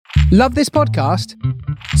Love this podcast?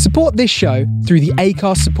 Support this show through the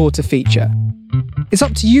Acast supporter feature. It's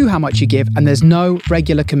up to you how much you give, and there's no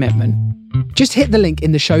regular commitment. Just hit the link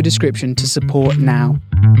in the show description to support now.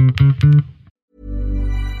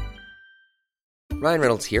 Ryan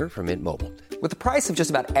Reynolds here from Mint Mobile. With the price of just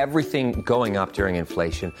about everything going up during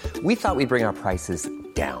inflation, we thought we'd bring our prices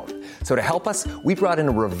down. So to help us, we brought in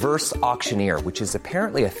a reverse auctioneer, which is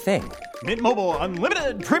apparently a thing. Mint Mobile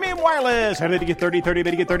Unlimited Premium Wireless. How to get 30, 30,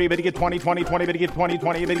 bit to get 30, bit to get 20, 20, 20, bit to get 20,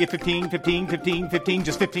 20, bit to get 15, 15, 15, 15,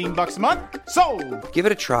 just $15 a month? Sold! Give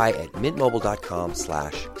it a try at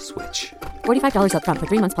mintmobile.com/switch. $45 up front for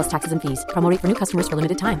 3 months plus taxes and fees. Promo rate for new customers for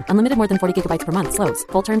limited time. Unlimited more than 40 gigabytes per month. Slows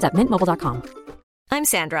full terms at mintmobile.com. I'm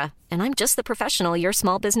Sandra, and I'm just the professional your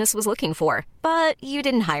small business was looking for. But you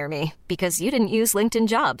didn't hire me because you didn't use LinkedIn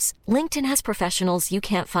Jobs. LinkedIn has professionals you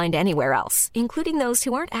can't find anywhere else, including those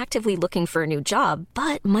who aren't actively looking for a new job,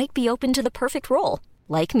 but might be open to the perfect role,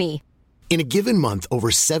 like me. In a given month, over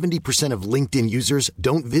 70% of LinkedIn users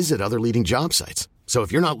don't visit other leading job sites. So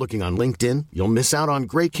if you're not looking on LinkedIn, you'll miss out on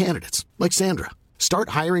great candidates like Sandra.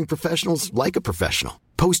 Start hiring professionals like a professional.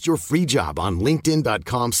 Post your free job on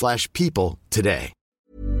linkedin.com/people today.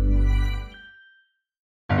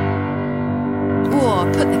 Or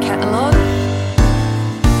put the kettle on.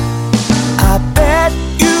 I bet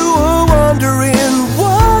you were wondering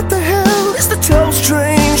what the hell is the Toast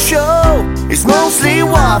Train show? It's mostly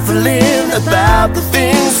waffling about the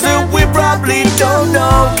things that we probably don't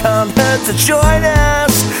know. Can't hurt to join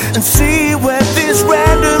us and see where this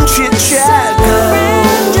random chit-chat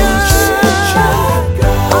goes.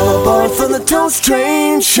 All aboard for the Toast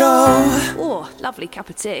Train show. Oh, lovely cup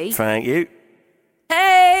of tea. Thank you.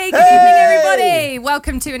 Hey, good evening, everybody.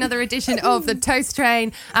 Welcome to another edition of the Toast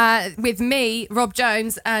Train with me, Rob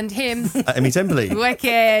Jones, and him, Emmy Templey.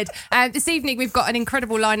 Wicked. This evening, we've got an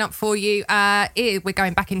incredible lineup for you. We're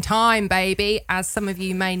going back in time, baby. As some of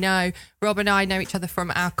you may know, Rob and I know each other from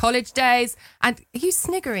our college days. And are you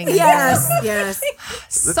sniggering? Yes, yes.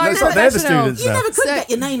 So Looks like they're the professional. students You now. never could get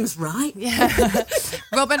your names right. Yeah.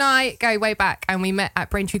 Rob and I go way back, and we met at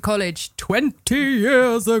Braintree College 20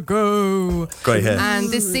 years ago. Grey hair.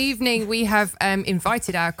 And this evening we have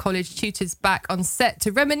invited our college tutors back on set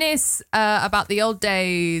to reminisce about the old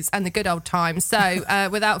days and the good old times. So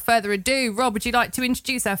without further ado, Rob, would you like to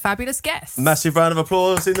introduce our fabulous guests? Massive round of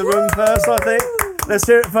applause in the room first, I think. Let's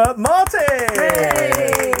hear it for Marty.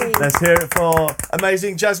 Hey. Let's hear it for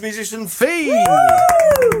amazing jazz musician Fee.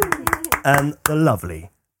 And the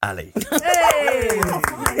lovely Ali. Hey.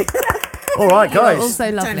 All right, guys.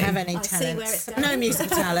 Also lovely. Don't have any talent. No music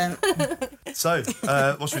talent. So,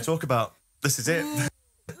 what should we talk about? This is it.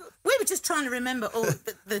 We were just trying to remember all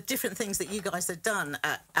the different things that you guys had done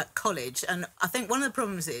at college. And I think one of the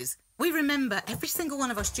problems is we remember every single one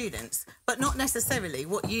of our students, but not necessarily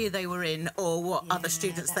what year they were in or what other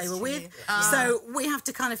students they were with. So we have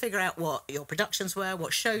to kind of figure out what your productions were,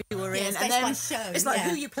 what show you were in. And then it's like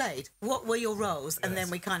who you played, what were your roles, and then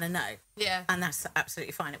we kind of know. Yeah. And that's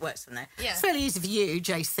absolutely fine. It works from there. Yeah. It's fairly easy for you,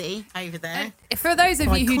 JC, over there. For those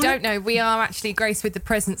of you who Iconic. don't know, we are actually graced with the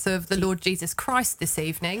presence of the Lord Jesus Christ this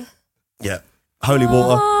evening. Yeah. Holy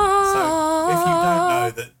water. So, if you don't know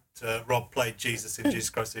that Rob played Jesus in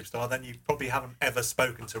Jesus Christ Superstar, then you probably haven't ever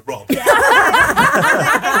spoken to Rob. Everybody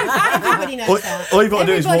knows that. All you've got to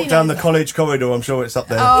do is walk down the college corridor. I'm sure it's up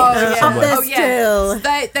there. Oh, yeah. somewhere. Oh, yeah.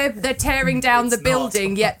 They're tearing down the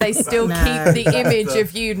building, yet they still keep the image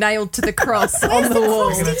of you nailed to the cross on the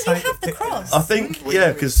wall. Did you have the cross? I think,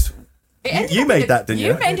 yeah, because you made that, didn't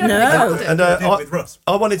you? You made it. And with Russ.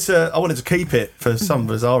 I wanted to keep it for some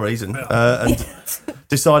bizarre reason, and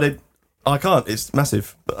decided I can't. It's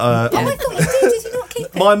massive. I thought you did. Did you not keep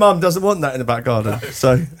it? My mum doesn't want that in the back garden,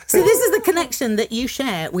 so. See, this is the connection that you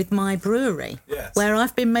share with my brewery, Yes. where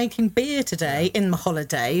I've been making beer today in my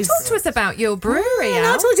holidays. Talk to us about your brewery, I'll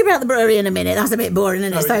Al. talk to you about the brewery in a minute. That's a bit boring,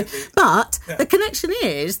 isn't it? But the connection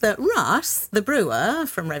is that Russ, the brewer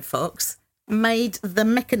from Red Fox, made the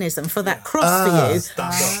mechanism for that cross for you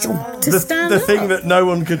to stand the up. thing that no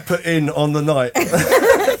one could put in on the night.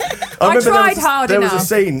 I remember tried hard there enough. was a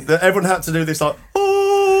scene that everyone had to do this like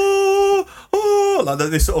oh, oh, like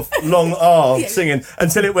this sort of long R singing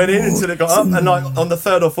until it went in, until it got up, and like on the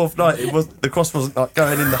third or fourth night, the cross wasn't like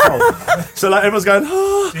going in the hole. So like everyone's going.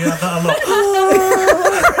 Oh, Yeah, that a lot.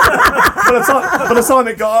 by the time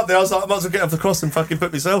it got up there, I was like, I might as well get off the cross and fucking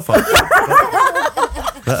put myself up.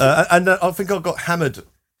 And I think I got hammered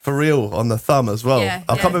for real on the thumb as well. Yeah,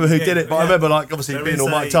 I can't remember who did it, but I remember like obviously There being is all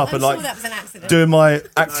mic'd up I'm and sure like that was an accident. doing my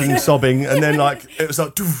acting sobbing, and then like it was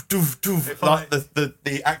like doof doof doof, like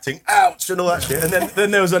the acting ouch and all that shit, and then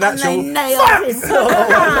there was an actual. nailed his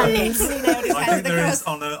hands. I think there is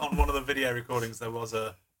on one of the video recordings there was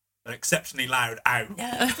an exceptionally loud out.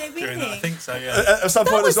 During that. I think so. Yeah. At some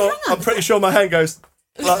point as well, I'm pretty sure my hand goes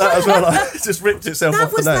like that as well. Like, it just ripped itself That off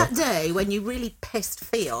the was nail. that day when you really pissed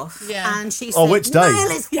Fee off, and she said, Oh, which day? nail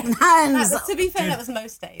his hands. To be fair, that was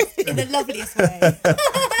most days in the loveliest way.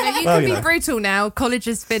 Now, you can be brutal now. College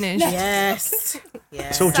is finished. Yes.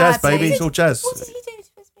 It's all jazz, baby. It's all jazz. What did he do to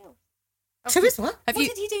piss me off? So it's what? Have What you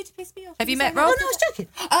did he do to piss me off? have you met Oh, Rob? no, I was joking.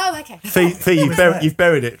 Oh, okay. Fee, you've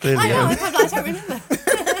buried it clearly. I know, yeah. I don't remember.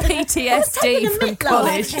 PTSD from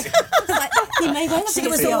college. He may well have She pissed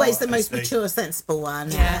was me always off. the most mature, sensible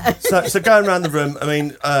one. Yeah. So going around the room, I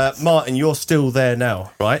mean, Martin, you're still there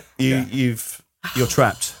now, right? You're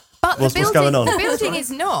trapped. But What's the building, going on? The building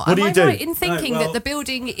is not. What do Am you I do? right in thinking No, well- that the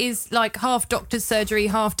building is like half doctor's surgery,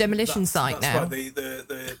 half demolition site That's now? right.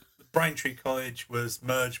 The Braintree College was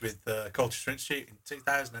merged with Colchester Institute in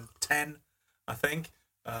 2010, I think.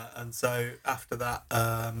 And so after that,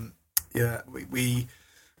 we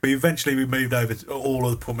eventually moved over to all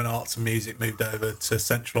of the performing arts and music moved over to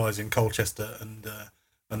centralise in Colchester,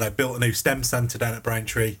 and they built a new STEM centre down at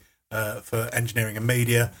Braintree for engineering and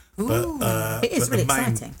media. It is but really the main,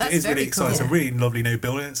 exciting. It is really exciting. It's a Yeah. really lovely new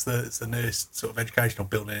building. It's the newest sort of educational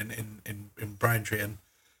building in Braintree,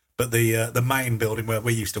 but the main building where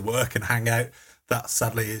we used to work and hang out, that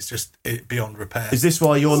sadly is just beyond repair. Is this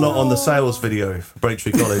why you're not on the sales video for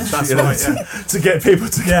Braintree College? That's You know, right, yeah. to get people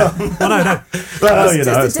to come. Well, no. Well, It's you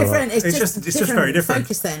know, just it's a all right. different. It's just very different.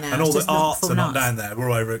 Focus there now. And all It's the just not arts are performing not arts. down there.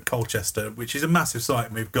 We're over at Colchester, which is a massive site,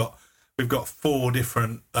 and we've got 4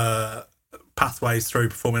 different pathways through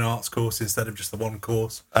performing arts course instead of just the one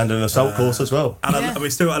course, And an assault course as well. and we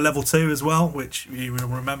still got a level 2 as well, which you will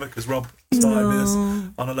remember because Rob started with us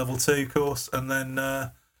on a level 2 course, and then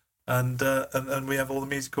and we have all the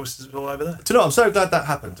music courses all over there. Do you know what? I'm so glad that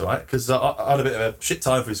happened, right? Because I had a bit of a shit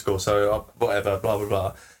time for school, so whatever, blah, blah,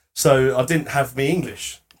 blah. So I didn't have me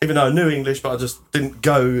English, even though I knew English, but I just didn't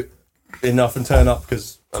go enough and turn up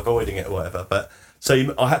because avoiding it or whatever. But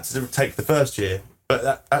so I had to take the first year, but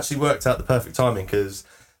that actually worked out the perfect timing because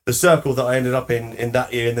the circle that I ended up in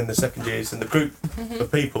that year and then the second years and the group of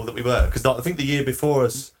people that we were, because I think the year before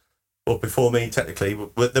us, or before me technically,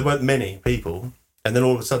 there weren't many people. And then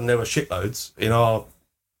all of a sudden there were shitloads in our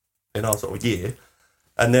sort of year,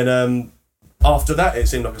 and then after that it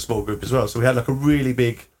seemed like a small group as well. So we had like a really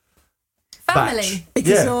big Family. batch.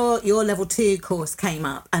 Because Yeah. your level 2 course came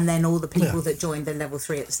up, and then all the people that joined the level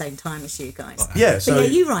 3 at the same time as you guys. Yeah, But so yeah,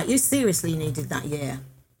 you're right. You seriously needed that year.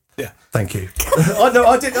 Yeah, thank you. I know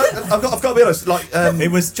I did. I've got to be honest. Like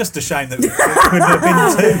it was just a shame that we couldn't have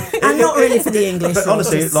been 2. And not really for the English. but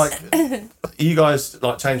honestly, just- like you guys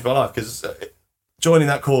like changed my life because joining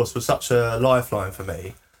that course was such a lifeline for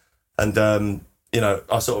me, and you know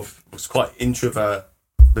I sort of was quite introvert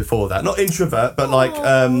before that. Not introvert, but like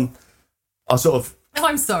I sort of.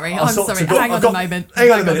 I'm sorry. I I'm sort of sorry. got- Hang I on got- a moment.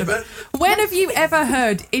 hang on a minute, but- When have you ever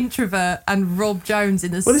heard introvert and Rob Jones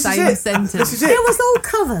in the Well, this is same it. sentence? This is It it. was all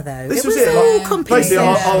cover though. This it was was it. all Like, complete. basically,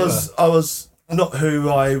 I was not who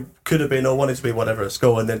I could have been or wanted to be, whatever, at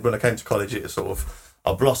school. And then when I came to college, it sort of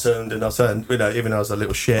I blossomed, and I turned, you know, even though I was a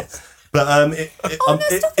little shit. But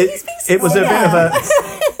it was a bit of a,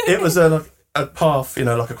 it was a path, you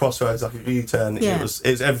know, like a crossroads, like a U-turn. Yeah. It's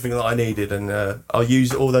everything that I needed, and I'll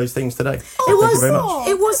use all those things today. So It thank you very much.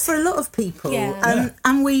 It was for a lot of people, Yeah.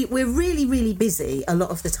 and we're really, really busy a lot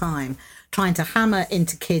of the time trying to hammer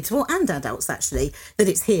into kids, well, and adults actually, that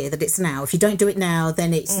it's here, that it's now. If you don't do it now,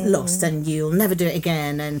 then it's lost, and you'll never do it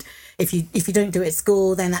again. And if you don't do it at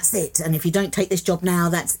school, then that's it. And if you don't take this job now,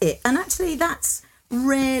 that's it. And actually, that's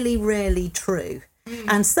really, really true.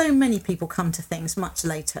 And so many people come to things much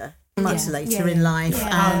later in life,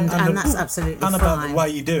 and that's absolutely and fine. about the way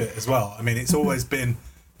you do it as well. I mean, it's always been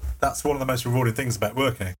that's one of the most rewarding things about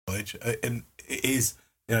working at college, and it is,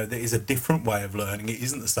 you know, there is a different way of learning. It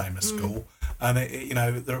isn't the same as school, and you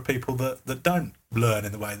know, there are people that don't learn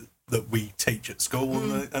in the way that we teach at school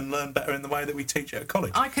and learn better in the way that we teach at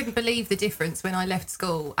college. I couldn't believe the difference when I left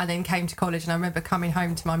school and then came to college, and I remember coming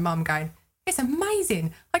home to my mum going, "It's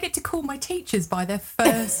amazing. I get to call my teachers by their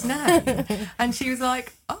first name." And she was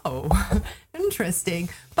like, oh, interesting.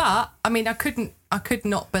 But I mean, I could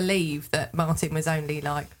not believe that Martin was only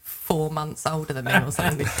like 4 months older than me or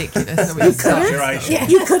something ridiculous.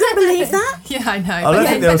 You couldn't believe that? Yeah, I know. I don't But think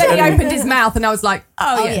then, there was he any- opened his mouth and I was like,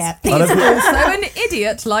 oh, yes, he's also an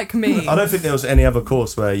idiot like me. I don't think there was any other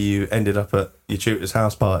course where you ended up at your tutor's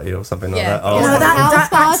house party or something like Yeah. that. Oh, No, that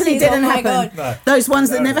actually didn't oh my happen. God. Those ones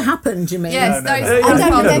that never happened, you mean? Yes, those I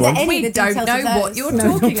don't remember any we of the don't details know of what those. you're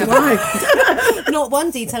talking about. Not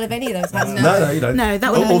one detail of any of those. No, you don't. No,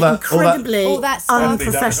 that would All have been incredibly all that stuff.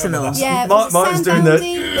 unprofessional. Yeah, Martin's doing the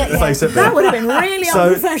face at me. That would have been really So-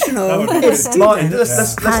 unprofessional. If Martin,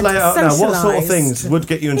 students let's lay it out now. What sort of socialised. things would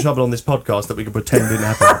get you in trouble on this podcast that we could pretend didn't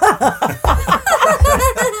happen?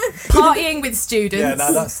 Partying with students. Yeah,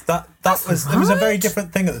 no, that was it was a very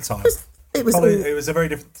different thing at the time. It was Probably, all- it was a very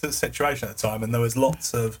different situation at the time, and there was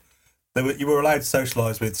lots of. You were allowed to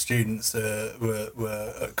socialise with students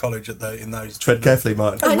were at college in those. Tread carefully,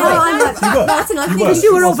 Martin. I know. Martin, I think Because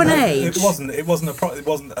you were of an age. It wasn't the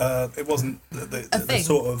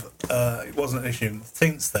sort of it wasn't an issue.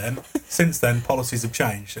 Since then, policies have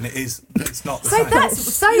changed, and it's not the same.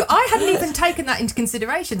 So I hadn't even taken that into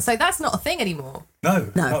consideration. So that's not a thing anymore.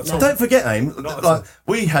 No. Not at all. Don't forget, Aim, Not at like all.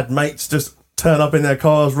 we had mates just turn up in their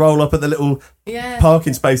cars, roll up at the little Yeah.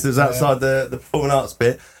 parking space that's outside the performing arts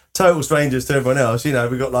bit. Total strangers to everyone else. You know,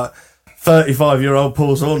 we got like 35-year-old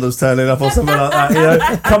Paul Saunders turning up or something like that. You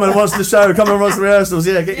know, come and watch the show, come and watch the rehearsals.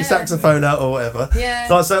 Yeah, get your saxophone out or whatever. Yeah.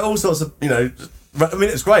 Like, so all sorts of, you know. I mean,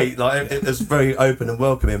 it's great. Like, it's very open and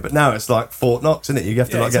welcoming. But now it's like Fort Knox, isn't it? You have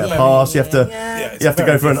to like it's get a very- pass. You have to, it's you have to go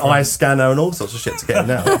very for an different. eye scanner and all sorts of shit to get in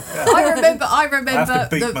now. I remember I have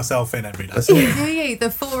to beat myself in every day.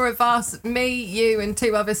 the four of us, me, you, and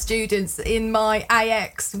two other students in my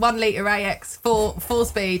AX 1 litre AX 4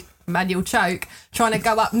 speed manual choke, trying to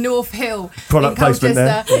go up North Hill Product in placement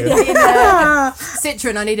Colchester. there. In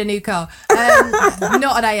Citroen, I need a new car.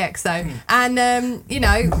 Not an AX though. And you know,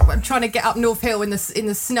 I'm trying to get up North Hill in the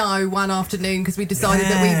snow one afternoon because we decided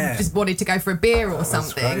that we just wanted to go for a beer or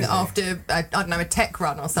something crazy. after I don't know, a tech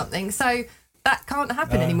run or something. So that can't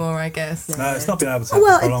happen anymore, I guess. No, it's not been able to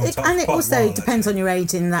happen for a long time. and it Quite a also while, depends on your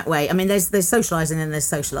age in that way. I mean, there's socialising and there's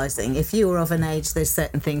socialising. If you were of an age, there's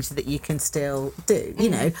certain things that you can still do.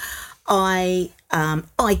 You know, I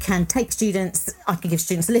can take students, I can give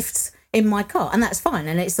students lifts in my car, and that's fine,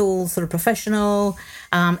 and it's all sort of professional.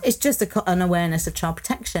 It's just an awareness of child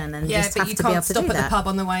protection, and Yeah, just but have you to be able can't to stop do at that. the pub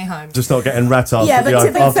on the way home. Just not getting rattled Yeah, at but the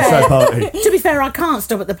to be after show fair, party. to be fair, I can't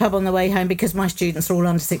stop at the pub on the way home because my students are all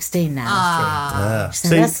under 16 now. Yeah. So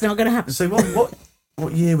that's not going to happen. So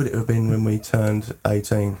what year would it have been when we turned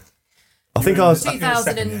 18? I think I was.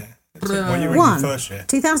 2000 and When you were in One. your first year.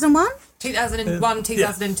 2001? 2001,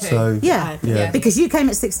 2002. So Yeah. Because you came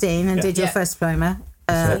at 16 and did your Yeah. first diploma.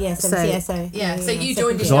 Yeah, so So you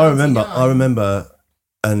joined in So I remember,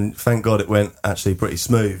 and thank God it went actually pretty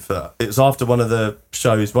smooth. It was after one of the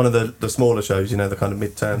shows, one of the smaller shows, you know, the kind of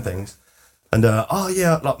mid-term things. And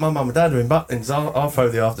like my mum and dad are in Butlins, I'll throw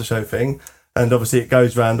the after show thing, and obviously it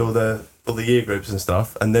goes round all the year groups and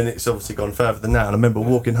stuff, and then it's obviously gone further than that. And I remember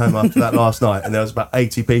walking home after that last night, and there was about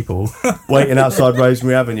 80 people waiting outside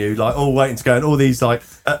Rosemary Avenue, like all waiting to go, and all these like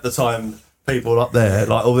at the time people up there,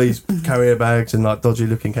 like all these carrier bags and like dodgy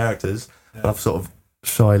looking characters. And I've sort of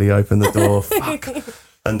shyly opened the door, fuck.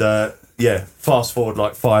 And fast forward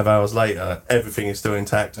like 5 hours later, everything is still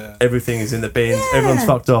intact. Everything is in the bins. Everyone's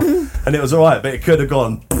fucked off, and it was all right, but it could have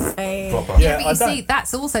gone proper. Yeah, but you see,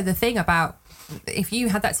 that's also the thing about if you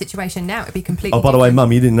had that situation now, it'd be completely. Oh, by the way,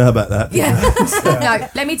 Mum, you didn't know about that. Yeah. No,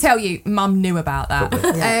 let me tell you, Mum knew about that.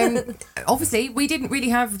 Obviously, we didn't really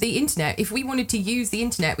have the internet. If we wanted to use the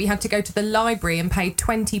internet, we had to go to the library and pay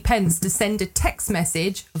 20 pence to send a text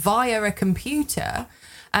message via a computer.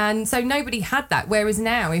 And so nobody had that. Whereas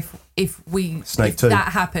now, if that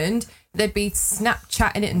happened, there'd be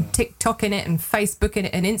Snapchatting it and TikToking it and Facebooking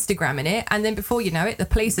it and Instagramming it, and then before you know it, the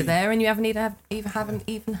police are there, and you haven't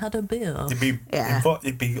even had a bill. You'd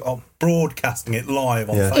be broadcasting it live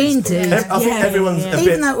on Facebook. Indeed. I think everyone's a bit.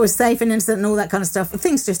 Even though it was safe and innocent and all that kind of stuff,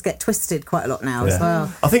 things just get twisted quite a lot now as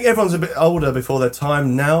well. I think everyone's a bit older before their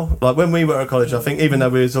time now. Like when we were at college, I think even though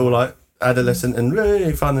we was all like adolescent and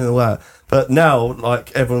really fun and all that, but now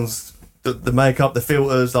like everyone's the makeup, the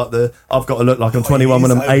filters, like I've got to look like I'm 21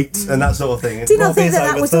 when I'm 8 and that sort of thing. Do you not think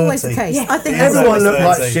that was always the case? I think everyone looked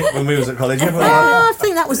like shit when we was at college. I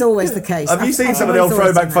think that was always the case. Have you seen some of the old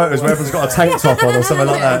throwback photos where everyone's got a tank top on or something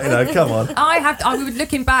like that? You know, come on. I was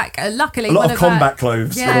looking back. Luckily, A lot one of combat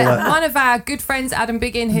clothes. Yeah, and all that. one of our good friends, Adam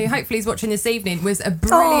Biggin, who hopefully is watching this evening, was a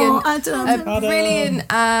brilliant,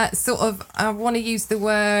 sort of. I want to use the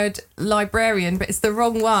word librarian, but it's the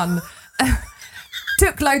wrong one.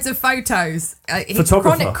 took loads of photos.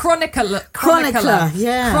 Photographer. Chronicler,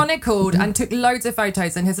 yeah. Chronicled and took loads of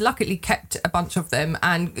photos and has luckily kept a bunch of them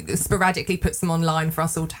and sporadically puts them online for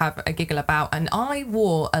us all to have a giggle about. And I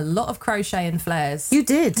wore a lot of crochet and flares. You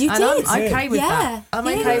did. You And did. I'm okay with that. I'm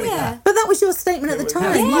okay with that. But that was your statement at the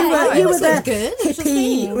time. Yeah, you it were was the good. It was your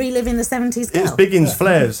hippie thing. reliving the 70s girl. It was Biggins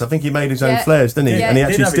flares. I think he made his own Yeah. flares, didn't he? Yeah. And he He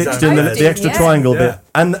actually did have his stitched own in the flares. extra Yeah. triangle Yeah.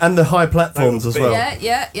 bit and the high platforms as well.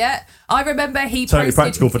 Yeah. I remember he Totally posted.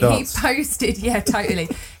 practical for He dance. posted, totally.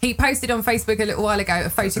 He posted on Facebook a little while ago a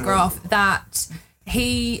photograph that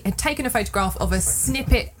he had taken a photograph of a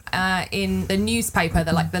snippet in the newspaper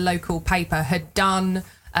that, like, the local paper had done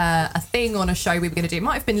a thing on a show we were going to do. It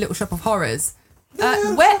might have been Little Shop of Horrors.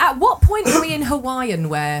 Where at what point were we in Hawaiian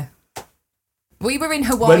wear? We were in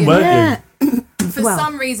Hawaiian When weren't wear. you? For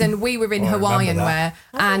some reason, we were in Hawaiian wear,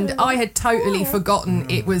 and I had totally forgotten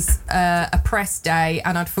it was a press day,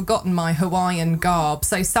 and I'd forgotten my Hawaiian garb.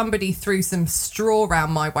 So somebody threw some straw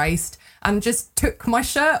around my waist and just took my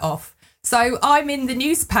shirt off. So I'm in the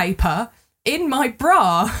newspaper in my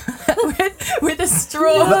bra with a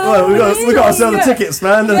straw. Well, we got to sell the tickets,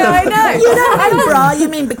 man. Yeah, I know. You don't mean bra, you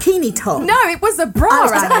mean bikini top. No, it was a bra,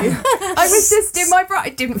 Annie. I was just in my bra.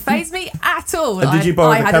 It didn't faze me at all. And did you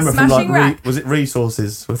borrow I the had camera a from smashing rack. was it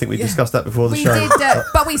Resources? I think we discussed that before the We show. did,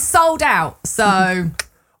 but we sold out. So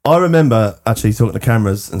I remember actually talking to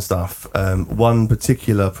cameras and stuff. One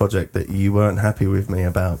particular project that you weren't happy with me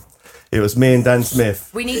about. It was me and Dan Smith.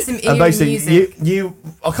 we need some And eerie basically, music. you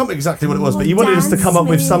I can't remember exactly what it was, but you wanted us to come up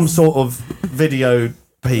with some sort of video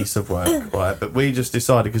piece of work, right? But we just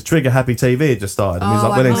decided, because Trigger Happy TV had just started, and we was Oh,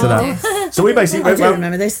 like, well into I that. So we basically I went do round,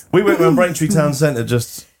 remember this. we went around Braintree Town Centre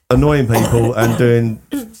just annoying people and doing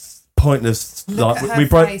pointless, like at we her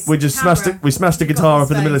broke, face. we just Camera. smashed a guitar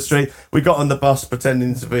up in the middle of the face. street. We got on the bus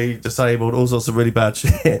pretending to be disabled, all sorts of really bad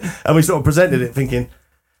shit, and we sort of presented it thinking.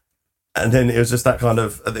 And then it was just that kind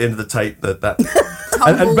of, at the end of the tape, that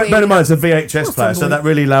and bear in mind, it's a VHS player, so that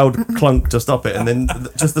really loud clunk to stop it. And then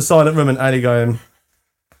just the silent room and Ali going...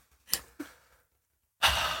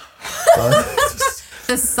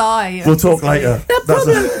 The sigh. We'll talk later.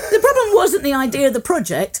 The problem wasn't the idea of the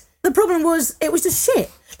project. The problem was it was just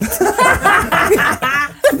shit. the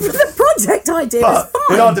project idea was But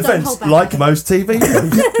fine. in our defence, like most TV shows.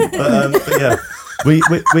 but yeah. I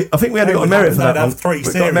think we only got a merit for that one. We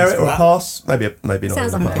got a merit or a pass, maybe not.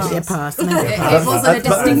 Sounds even like a pass. Maybe a pass. It wasn't a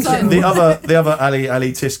But distinction. the other Ali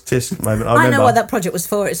tisk moment, I I remember, know what that project was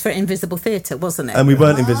for. It's for Invisible Theatre, wasn't it? and we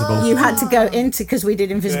weren't invisible. You had to go into, because we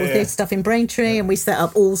did Invisible Yeah. Theatre stuff in Braintree, and we set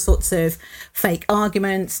up all sorts of fake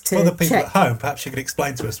arguments to For the people check. at home, perhaps you could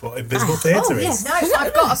explain to us what Invisible Theatre is. No,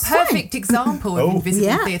 I've got a perfect example of Invisible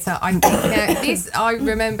Yeah. Theatre. I think I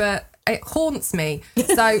remember. It haunts me.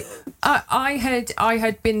 So I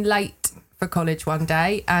had been late for college one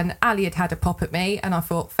day, and Ali had a pop at me, and I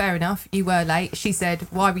thought, fair enough, you were late. She said,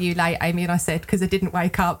 why were you late, Amy? And I said, because I didn't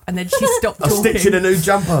wake up. And then she stopped I talking. stitched in a new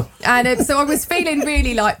jumper. And so I was feeling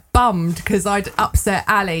really like bummed because I'd upset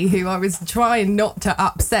Ali, who I was trying not to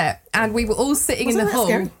upset. And we were all sitting in the Wasn't that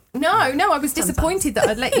hall. scary? No, I was disappointed that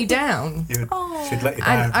I'd let you down. She'd let you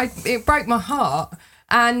down. And it broke my heart.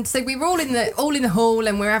 And so we were all in the hall,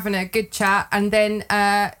 and we're having a good chat. And then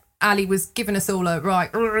Ali was giving us all a right,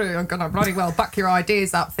 I'm gonna bloody well back your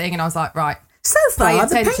ideas up thing. And I was like, right. So Pay far,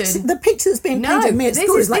 attention. the picture that's being painted of me at this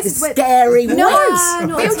school is like this this where- scary No, voice.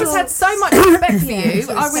 Bill just had so much respect for you.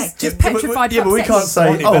 I was just petrified. Yeah, but we can't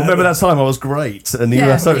say, oh, remember that time I was great, and you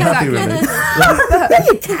were so happy with me.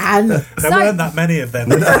 You can. There weren't that many of them.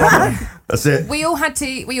 That's it. We all had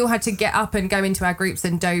to get up and go into our groups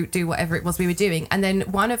and do whatever it was we were doing. And then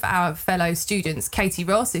one of our fellow students, Katie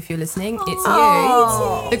Ross, if you're listening, it's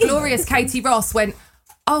you. The glorious Katie Ross went,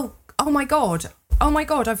 oh my god,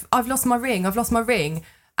 I've lost my ring.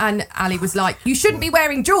 And Ali was like, you shouldn't be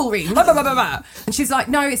wearing jewellery. Blah, blah, blah, blah, blah. And she's like,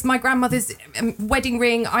 no, it's my grandmother's wedding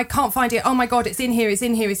ring. I can't find it. Oh my God, it's in here.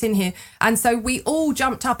 And so we all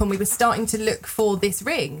jumped up and we were starting to look for this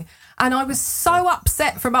ring. And I was so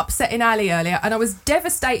upset from upsetting Ali earlier. And I was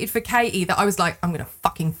devastated for Katie that I was like, I'm going to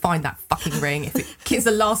fucking find that fucking ring if it's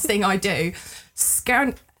the last thing I do.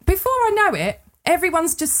 Before I know it,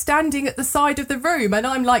 everyone's just standing at the side of the room and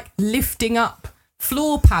I'm like lifting up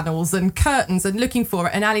floor panels and curtains and looking for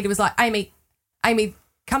it. And Ali was like, Amy,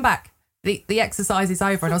 come back. the exercise is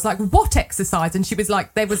over. And I was like, what exercise? And she was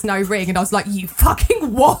like, there was no ring. And I was like, you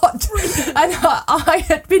fucking what? And I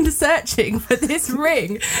had been searching for this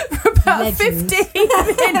ring for about 15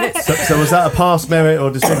 minutes. So was that a pass, merit,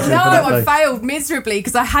 or distinction? No, for that I day? failed miserably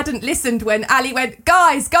because I hadn't listened when Ali went,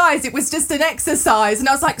 guys, it was just an exercise. And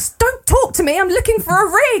I was like, don't talk to me, I'm looking for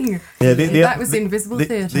a ring. Yeah, that was Invisible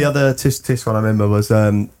Theatre. The other tisk one I remember was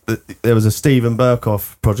there was a Stephen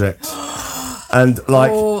Burkoff project. And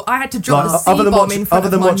like, I had to drop a other than C-bomb in front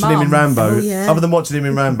of my watching him in mum. Rambo, Oh, yeah. other than watching him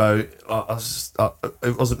in Rambo,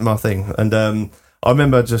 it wasn't my thing. And I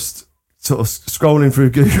remember just sort of scrolling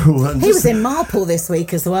through Google. And He was in Marple this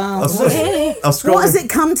week as well. I was What scrolling. has it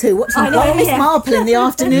come to? Watching I know, Miss yeah. Marple in the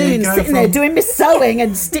afternoon, go sitting there from- doing my sewing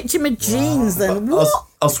and stitching my jeans and I was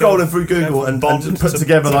scrolling through Google and Bond just put to-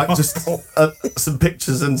 together to like just some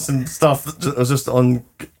pictures and some stuff that was just on.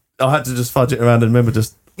 I had to just fudge it around and remember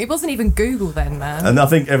just. It wasn't even Google then, man. And I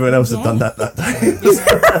think everyone else had done that day.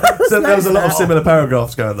 So there was a lot of similar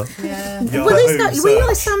paragraphs going on. Yeah. Were these guys, were you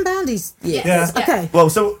like Sam Boundy's? Yeah. Okay. Well,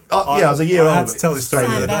 so I was a year I had older. to tell this story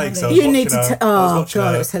the other day. 'cause I was You watching need to a- t- I was oh, watching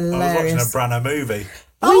God, a- it was I was watching hilarious. a Branagh movie.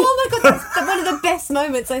 Oh my god, that's one of the best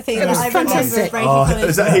moments I think It was that I remember fantastic. of Breaking College.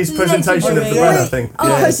 Is that his presentation of the Legendary. Branagh thing?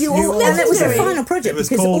 Oh, because you all, and it was a Legendary. final It project was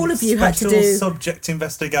because called all of you had to Special do, Subject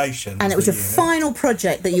Investigation. and it was a unit. final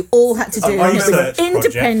project that you all had to do, Oh, and it research was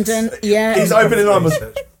independent. project. Yeah, His opening line was.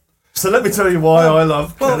 So let me tell you why I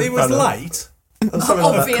love. Well, Kenneth he was Branagh. late. Or something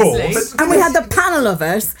like that. Obviously. and we had the panel of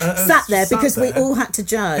us sat there sat because we there. all had to He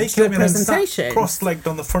judge your came in and sat presentation. cross-legged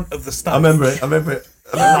on the front of the stage. I remember it.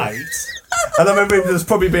 Late. And I remember him just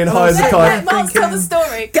probably being high as a Let kite. Mark tell the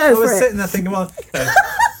story. Go I for was it. sitting there thinking, well, you know, is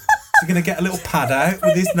he going to get a little pad out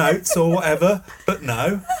with his notes or whatever? But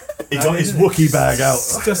no. He got his Wookiee bag out.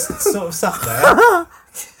 Just sort of sat there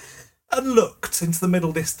and looked into the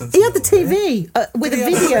middle distance. He had the TV with a Did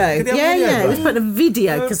he have- video. did he have Yeah, video, yeah. He was right? putting a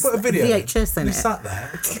video because Put a video. VHS in He it. sat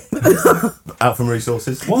there. Out from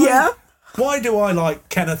resources. Why, Yeah. Why do I like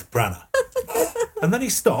Kenneth Branagh? And then he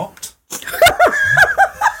stopped,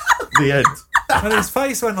 The end. and his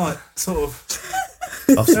face went like, sort of,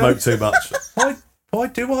 I've smoked too much. why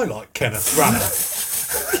do I like Kenneth Branagh?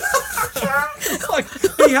 Like,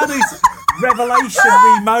 he had his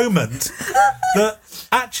revelationary moment that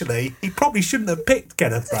actually he probably shouldn't have picked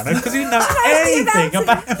Kenneth Branagh because he didn't know anything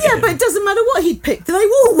about him. Yeah, but it doesn't matter what he'd picked. They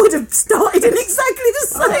all would have started in exactly the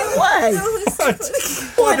same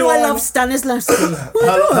way. Why do I love Stanislavski?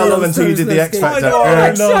 How long until you did the X Why Factor? do I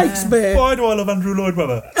Like love Shakespeare. Why do I love Andrew Lloyd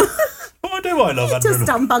Webber? Why do I love Andrew Just Lloyd?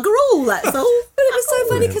 done bugger all, that's all. But it was so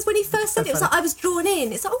funny because when he first said it, it was like I was drawn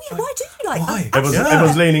in. It's like, oh yeah, why do you like Why? that?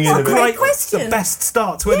 Everyone's leaning in What a a bit. great question. The best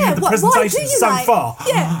start to any Yeah, of the why do presentations you so like? far.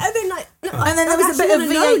 Yeah, and then like, no, And then there was a bit of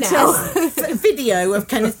VHS video of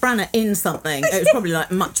Kenneth Branagh in something. It was probably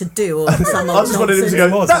like Much Ado or some I old just wanted him to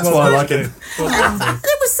nonsense. go, that's why I like him.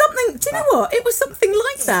 It was something, do you know what? It was something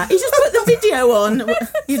like that. He just put the video on,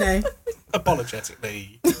 you know.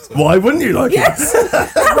 Apologetically. Why wouldn't you like it?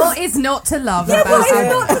 What is not to love what about is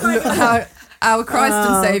not to like our Christ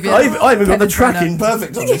and Saviour? I even got the Kenneth tracking Branagh.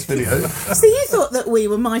 perfect on this video. So you thought that we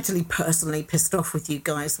were mightily personally pissed off with you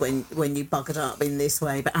guys when you buggered up in this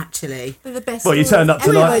way, but actually the best. Well, you turned up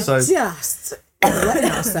we tonight, were so. just letting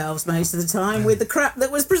ourselves most of the time with the crap that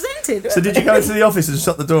was presented. So did you go into the office and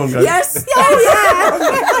shut the door and go? Yes,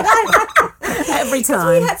 yeah. Every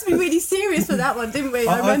time. We had to be really serious for that one, didn't we?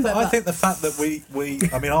 I remember. I think the fact that we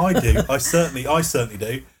I mean, I do. I certainly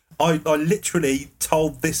do. I literally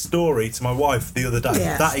told this story to my wife the other day.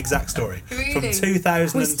 Yeah. That exact story. Really? From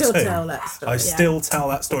 2002. We still tell that story, I yeah. still tell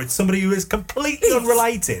that story to somebody who is completely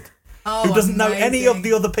unrelated. Oh, who doesn't know any of amazing.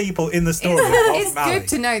 the other people in the story. It's apart from Ali. good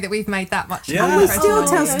to know that we've made that much. Yeah. And we Oh, still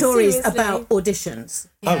tell yeah, stories seriously. about auditions.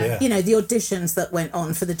 Oh, yeah. You know, the auditions that went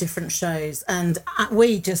on for the different shows. And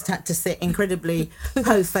we just had to sit incredibly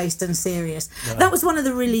po-faced and serious. That was one of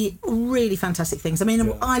the really, really fantastic things. I mean,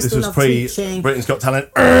 I This still was love pre teaching. Britain's Got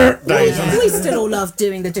Talent days. We still all love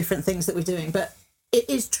doing the different things that we're doing. But it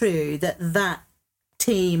is true that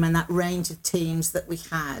team and that range of teams that we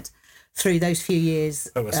had through those few years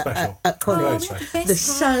They were special. at college. Very special. The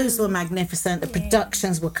shows were magnificent. The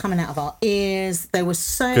productions were coming out of our ears. There were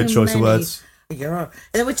so Good choice of many. words. Yeah,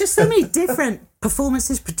 there were just so many different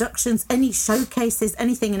performances, productions, any showcases,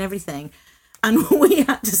 anything and everything. And we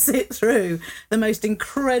had to sit through the most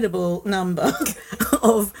incredible number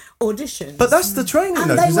of auditions. But that's the training, And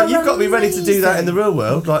though, they because were you've got to be ready to do that in the real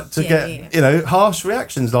world, like to get, you know, harsh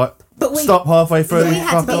reactions, like But we- stop halfway through. we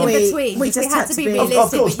had to be fuck in off. between. We We just had to be be- realistic,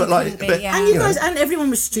 Of course, but but you like- couldn't but- be. Yeah. And you you know. guys, and everyone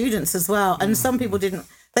was students as well. And some people didn't.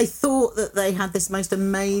 They thought that they had this most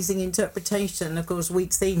amazing interpretation. Of course,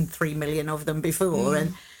 we'd seen 3 million of them before,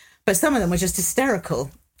 and But some of them were just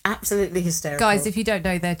hysterical. Absolutely hysterical. Guys, if you don't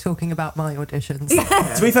know, they're talking about my auditions.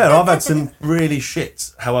 To be fair, I've had some really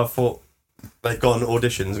shits how I thought they've gone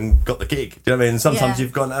auditions and got the gig. Do you know what I mean? Sometimes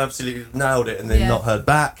you've gone absolutely nailed it and then not heard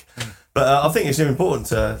back. But I think it's important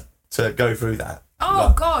to go through that.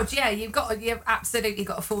 Oh God, yeah, you've absolutely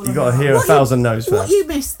got to fall. You've got to hear 1,000 no's first. What you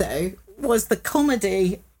missed though was the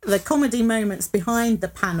comedy moments behind the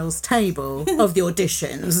panel's table of the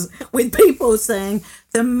auditions, with people saying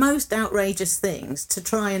the most outrageous things to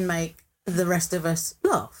try and make the rest of us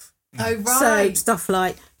laugh. Oh right. So stuff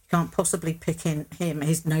like, you can't possibly pick him,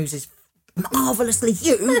 his nose is marvellously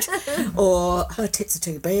huge, or her tits are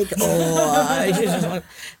too big, or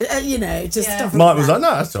you know, just stuff. Mike was like,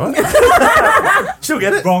 "No, that's all right. She'll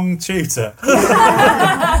get it." Wrong tutor. Very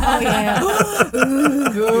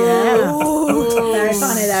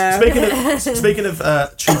funny though. Speaking of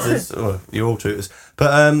tutors, you're all tutors,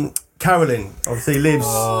 but Carolyn obviously lives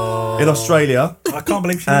in Australia. I can't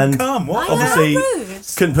believe she didn't come. What? Obviously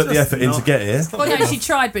couldn't put the effort in to get here. Well, no, she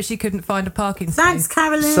tried, but she couldn't find a parking space. Thanks,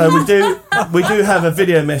 Carolyn. So we do have a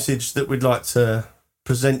video message that we'd like to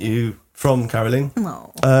present you from Carolyn.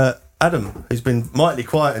 Adam, who's been mightily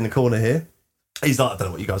quiet in the corner here. He's like, I don't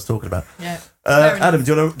know what you guys are talking about. Yeah. Adam,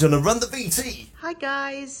 do you want to run the VT? Hi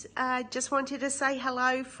guys, just wanted to say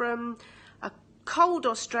hello from a cold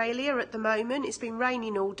Australia at the moment. It's been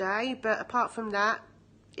raining all day, but apart from that,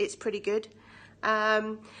 it's pretty good.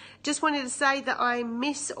 Just wanted to say that I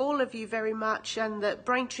miss all of you very much, and that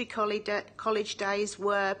Braintree College days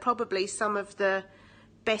were probably some of the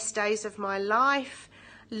best days of my life.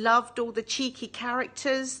 Loved all the cheeky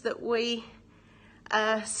characters that we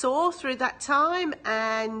saw through that time,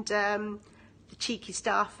 and the cheeky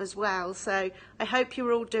staff as well. So I hope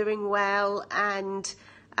you're all doing well, and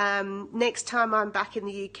next time I'm back in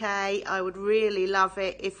the UK, I would really love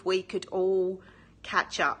it if we could all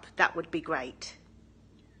catch up. That would be great.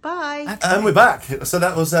 Bye. Okay. And we're back. So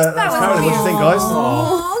that was Carolyn. What do you think, guys?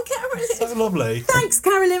 Oh, Carolyn. So lovely. Thanks,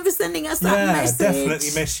 Carolyn, for sending us that message. Definitely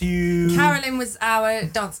miss you. Carolyn was our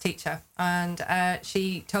dance teacher, and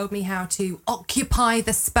she told me how to occupy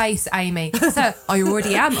the space, Amy. So I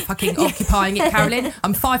already am fucking occupying it, Carolyn.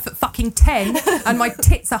 I'm 5'10", and my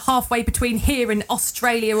tits are halfway between here and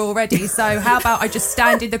Australia already. So how about I just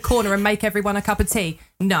stand in the corner and make everyone a cup of tea?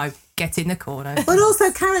 No, get in the corner. But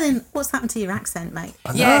also, Carolyn, what's happened to your accent, mate?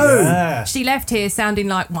 Yes. She left here sounding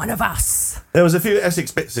like one of us. There was a few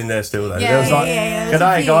Essex bits in there still, though. Yeah, there was like,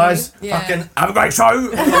 "G'day, guys. Yeah. Fucking have a great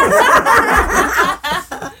show."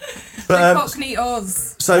 The Cockney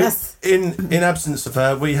Oz. So, in absence of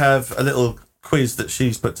her, we have a little quiz that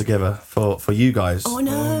she's put together for you guys. Oh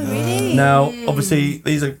no, really? Now, obviously,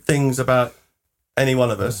 these are things about any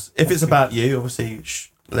one of us. If it's about you, obviously,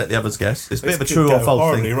 let the others guess. It's a bit of a true or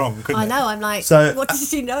false thing. Wrong, I know. I'm like, So, what does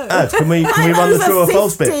she know? Ad, can we run the true or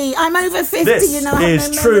false bit? I'm over 50. This you know, I have is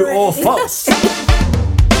no true memory. or false.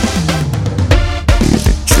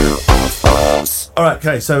 All right,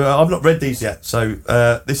 okay, so I've not read these yet. So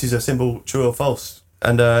this is a simple true or false.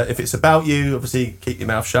 And if it's about you, obviously keep your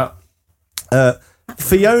mouth shut.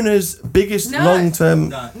 Fiona's biggest long-term...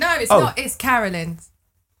 No, it's not. It's Carolyn's.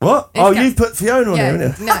 What? You've put Fiona on here,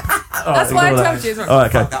 haven't you? No. That's why I told you. All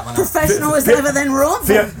right, okay. Professional as ever, then wrong.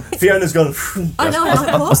 Fiona's gone... I know.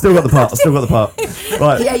 I still got the part.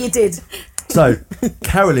 Right. Yeah, you did. So,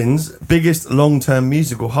 Carolyn's biggest long-term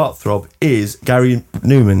musical heartthrob is Gary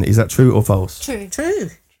Newman. Is that true or false? True.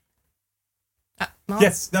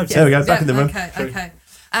 Yes. No. There we go. Back in the room. Okay.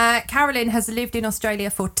 Carolyn has lived in Australia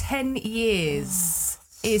for 10 years.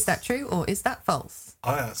 Is that true or is that false?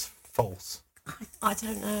 I think that's false. I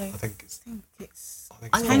don't know. I think it's.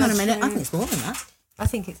 Hang on a minute. I think it's more than that. I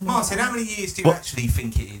think it's more. Martin, how many years do you actually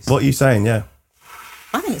think it is? What are you saying? Yeah.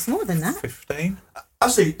 I think it's more than that. 15.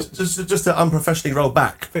 Actually, just to unprofessionally roll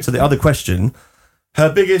back to the other question,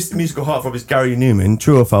 her biggest musical heartthrob is Gary Newman.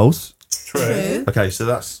 True or false? True. Okay, so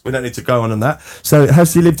we don't need to go on that. So,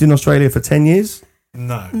 has she lived in Australia for 10 years?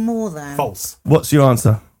 No. More than. False. What's your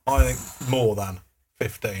answer? I think more than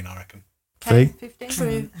 15, I reckon. Okay. 15?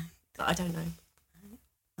 True. I don't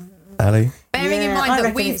know. Ali? Bearing in I mind that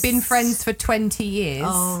reckon we've it's- been friends for 20 years.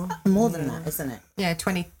 Oh. More than that, isn't it? Yeah,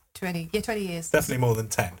 20 years. Definitely more than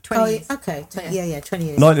 10. 20 years. Okay. 20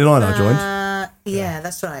 years. 99 I joined. Yeah,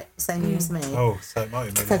 that's right. Same year as me. Oh, so it might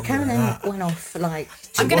have been So longer than Carolyn that. went off like...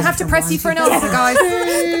 I'm going to have to press you for an answer, guys.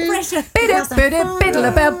 Pressure.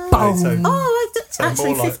 Bidda-bidda-biddle-a-bell-bong.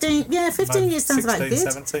 Actually more like 15. Yeah, 15 years sounds about 16,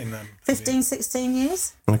 good. 17 then. 15, 16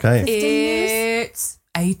 years. Okay. 15 years. It's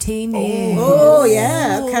 18 years. Oh,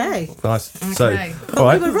 yeah, okay. Nice. So, Okay. all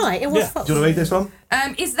right. We were right. It was Yeah. false. Do you want to read this one?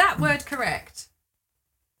 Is that word correct?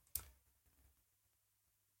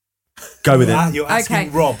 Go with it. You're asking Okay.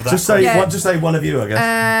 Rob. Just say one of you, I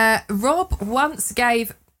guess. Rob once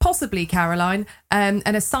gave, possibly Caroline, an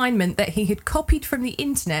assignment that he had copied from the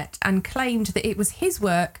internet and claimed that it was his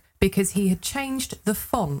work because he had changed the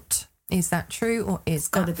font. Is that true or is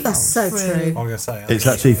that false? That's so true. I'm going to say It's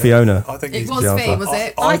actually Fiona. I think It he's was the Fee, answer. was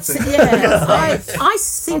it? I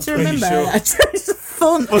seem to pretty remember sure. a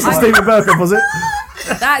font. Was it Stephen Burkett, was it?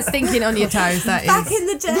 That's thinking on your toes, that is. Back in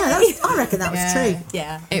the day. Yeah, I reckon that was true.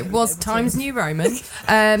 Yeah. It was Times New Roman.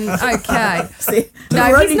 Okay. See, No,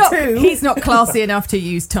 there were he's only two. he's not classy enough to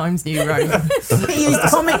use Times New Roman. He used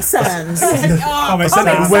Comic Sans. Comic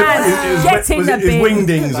Sans. Get in the bin.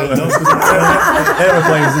 Wingdings or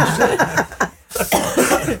aeroplanes and shit.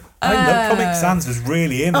 I think Comic Sans was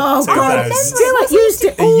really in. Oh, God. 2000s. Stuart used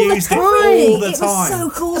it He all used the it time. all the It was time. so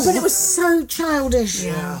cool. But it was so childish.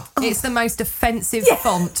 Yeah. It's the most offensive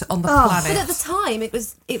font on the But planet. at the time, it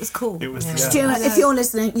was cool. It was. Stuart, if you're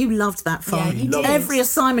listening, you loved that font. Yeah, you did. Every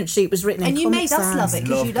assignment sheet was written in And you Comic made us Sans. love it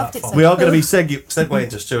because you loved it so We are much. going to be segue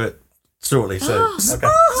into Stuart shortly. So Okay.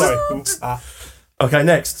 Sorry. okay,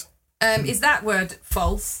 next. Is that word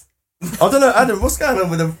false? I don't know, Adam. What's going on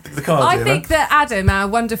with the cards? I here, think that Adam, our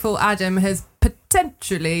wonderful Adam, has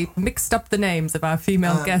potentially mixed up the names of our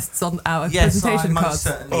female guests on our Yes, presentation I cards.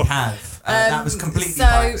 most certainly have. That was completely so,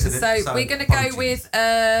 by accident. so we're going to go with.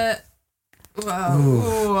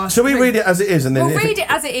 Shall we read it as it is, and then We'll if read it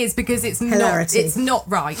as it is because it's Hilarity. not. It's not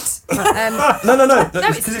right. No.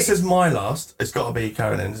 it's- Because it says my last. It's got to be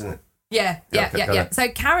Carolyn, isn't it? Yeah. okay, got it. So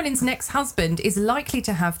Carolyn's next husband is likely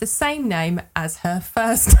to have the same name as her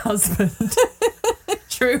first husband.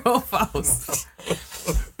 True or false?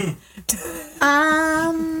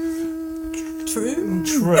 True.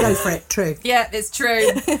 True. Go for it. True. Yeah, it's true.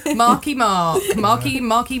 Marky Markerson.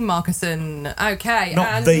 Okay, Not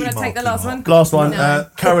and the you want to take the last one? Last one. No.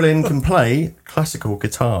 Carolyn can play classical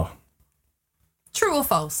guitar. True or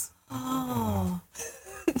false?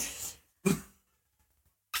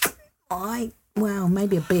 Well,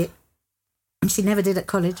 maybe a bit. And she never did at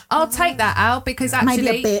college. I'll take that out because actually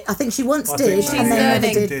Maybe a bit. I think she once I did, think and then never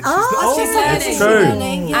learning. did. She's learning. It's true.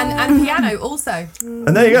 And piano also.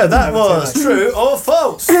 And there you go. That was true or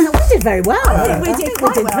false. we did very well. I think we did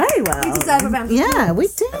quite well. very well. We deserve a round of Yeah, applause. we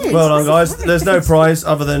did. Well done, guys. There's no prize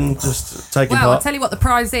other than just taking Well, I'll part. tell you what the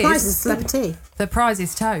prize is. Prize is slab of tea. The prize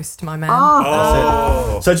is toast, my man.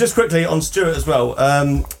 That's it. So just quickly on Stuart as well.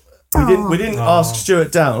 We didn't ask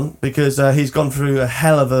Stuart down because he's gone through a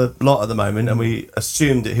hell of a lot at the moment, and we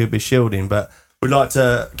assumed that he'd be shielding. But we'd like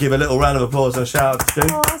to give a little round of applause and a shout out to Stu.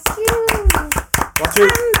 Oh, it's you.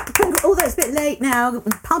 Although it's a bit late now,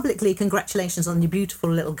 publicly congratulations on your beautiful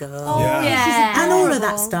little girl. Oh, Yeah. And all of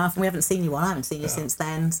that stuff. And we haven't seen you. Well, I haven't seen you since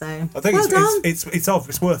then. So I think well done.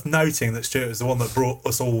 it's worth noting that Stuart is the one that brought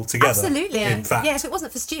us all together. Absolutely. In fact. Yeah, if it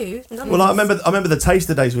wasn't for Stu. Well, I remember the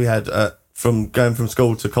taster days we had from going from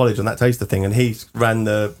school to college on that taster thing, and he ran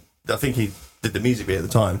I think he did the music bit at the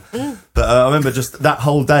time. But I remember just that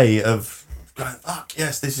whole day of going, fuck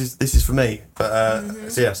yes, this is for me. But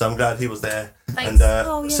so I'm glad he was there. Thanks.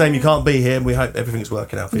 And shame you can't be here, and we hope everything's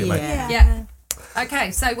working out for you, mate. Yeah.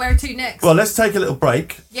 Okay, so where to next? Well, let's take a little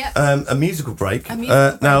break. Yep. A musical break. A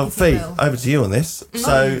musical now, break, if you Fee, will. over to you on this.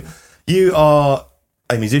 So, you are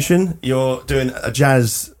a musician. You're doing a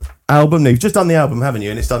jazz album. You've just done the album, haven't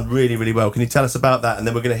you? And it's done really, really well. Can you tell us about that? And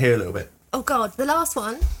then we're going to hear a little bit. Oh, God, the last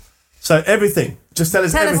one. So, everything. Just tell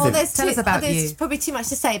us everything. Tell us about there's you. probably too much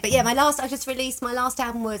to say, but yeah, I just released my last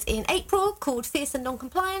album was in April called Fierce and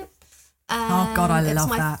Non-Compliant. Oh, God, I It's love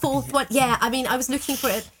my that. fourth one. Yeah, I mean, I was looking for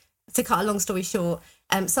it. To cut a long story short,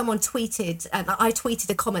 someone tweeted, I tweeted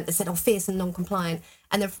a comment that said, "Oh, fierce and non-compliant,"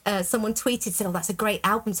 and someone tweeted said, "Oh, that's a great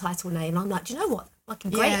album title name." And I'm like, do you know what?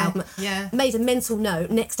 Fucking great album. Yeah. Made a mental note.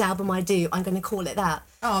 Next album I do, I'm going to call it that.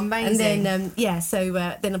 Oh, amazing. And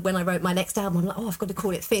then then when I wrote my next album, I'm like, oh, I've got to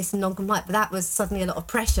call it Fierce and Non-Compliant. But that was suddenly a lot of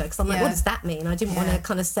pressure because I'm like, Yeah. what does that mean? I didn't want to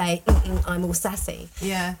kind of say I'm all sassy.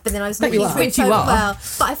 Yeah. But then I was But looking you for are. it Which you so are. well.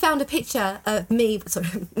 But I found a picture of me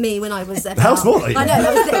when I was How small are you? I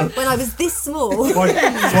know, when I was this small. That's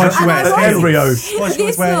why she wears An heels. embryo. That's why she was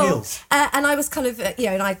This wearing small. heels. And I was kind of,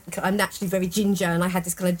 and I'm naturally very ginger, and I had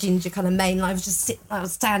this kind of ginger kind of mane, and I was I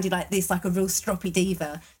was standing like this, like a real stroppy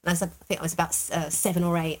diva. And I think I was about 7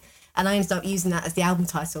 or 8, and I ended up using that as the album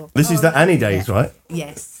title. This is the Annie days, right?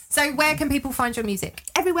 Yes. So where can people find your music?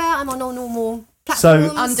 Everywhere. I'm on all normal So,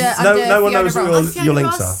 platforms. no one Fiona knows Ross. what I'm your Fiona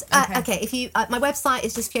links Ross. are. Okay, if you, my website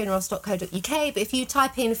is just fionaross.co.uk, but if you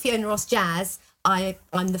type in Fiona Ross Jazz,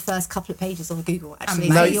 I'm the first couple of pages on Google, actually.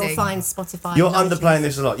 So Amazing. you'll find Spotify. You're and underplaying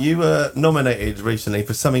this a lot. You were nominated recently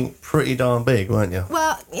for something pretty darn big, weren't you?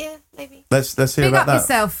 Well, yeah. maybe. Let's hear Big about up that.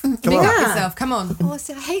 yourself. Come Big on. up yourself. Come on. Oh,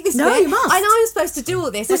 see, I hate this No, bit. you must. I know I'm supposed to do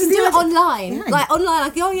all this. I can do it online. Yeah. Like online,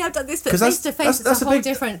 like, oh yeah, I've done this, but 'Cause face to face is a whole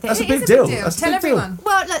different thing. That's a It big is deal. That's a Tell big deal. everyone.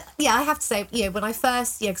 Well, look, yeah, I have to say, when I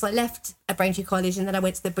first, because I left Braintree College and then I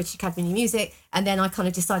went to the British Academy of Music, and then I kind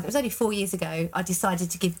of decided, it was only 4 years ago, I decided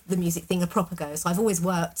to give the music thing a proper go. So I've always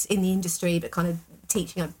worked in the industry, but kind of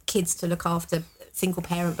teaching kids to look after, single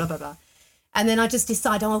parent, blah, blah, blah. And then I just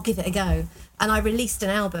decided, I'll give it a go. And I released an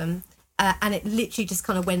album, and it literally just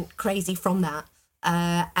kind of went crazy from that.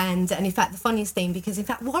 And in fact, the funniest thing, because in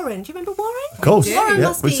fact, Warren, do you remember Warren? Of course. Warren Yeah,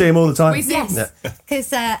 must we be- see him all the time. Yes.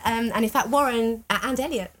 Because, and in fact, Warren and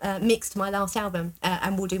Elliot mixed my last album,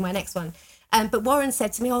 and we'll do my next one. But Warren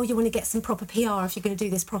said to me, oh, you want to get some proper PR if you're going to do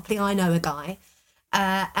this properly? I know a guy.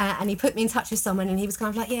 And he put me in touch with someone, and he was kind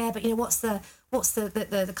of like, yeah, but what's the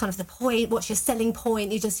kind of the point? What's your selling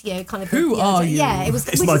point? You just, kind of. Who are you? Yeah, it was.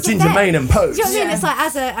 It's which my is the Ginger best. Maynham pose. Do you know what I mean? Yeah. It's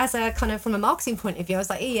like as a kind of from a marketing point of view, I was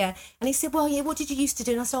like, yeah. And he said, well, yeah, what did you used to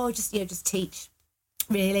do? And I said, oh, just teach,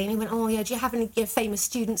 really. And he went, oh yeah, do you have any famous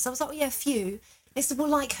students? I was like, oh yeah, a few. And he said, well,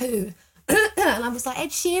 like who? And I was like, Ed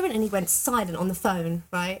Sheeran. And he went silent on the phone,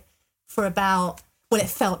 right, for about. Well, it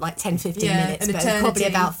felt like 10, 15 minutes, an but it was probably eternity.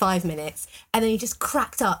 about 5 minutes. And then he just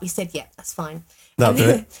cracked up. He said, yeah, that's fine. That'll And do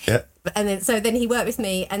then- it. Yeah. And then he worked with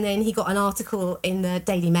me, and then he got an article in the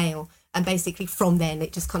Daily Mail. And basically from then,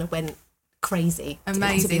 it just kind of went crazy. to be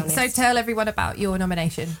Amazing. So honest. tell everyone about your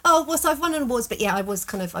nomination. Oh, well, so I've won an awards, but yeah, I was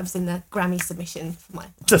in the Grammy submission for my...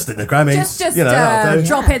 Just in the Grammys. Just that'll do.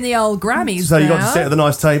 drop in the old Grammys. So you got to now. sit at the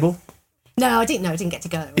nice table. No, I didn't get to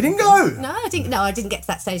go. You didn't go? No, I didn't get to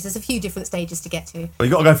that stage. There's a few different stages to get to. Well, you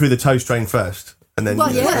got to go through the toast train first, and then. Well,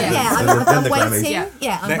 and I'm then the waiting. Grammys.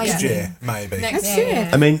 Yeah, I'm Next waiting. year, maybe. Next year.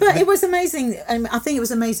 I mean, but it was amazing. I think it was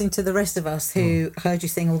amazing to the rest of us who heard you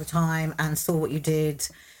sing all the time and saw what you did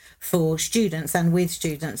for students and with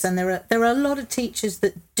students. And there are a lot of teachers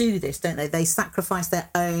that do this, don't they? They sacrifice their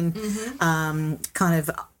own kind of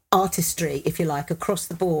artistry, if you like, across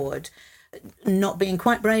the board, not being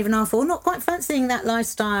quite brave enough or not quite fancying that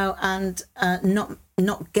lifestyle, and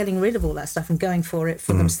not getting rid of all that stuff and going for it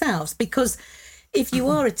for themselves. Because if you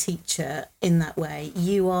are a teacher in that way,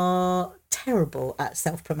 you are terrible at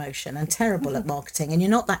self-promotion and terrible at marketing, and you're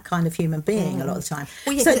not that kind of human being a lot of the time.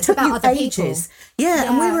 Well, yeah, so 'cause it it's took about you other people. ages. Yeah,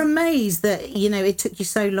 and we Yeah. were amazed that, it took you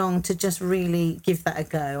so long to just really give that a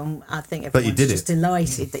go. And I think But you everyone's did just it.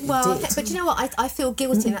 delighted that you Well, did. but you know what? I feel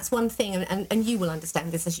guilty, and that's one thing, and you will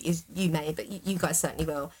understand this, as you may, but you guys certainly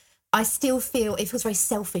will. I still feel it feels very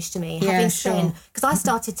selfish to me, Yeah, having sure. spent, because I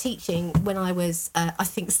started teaching when I was, I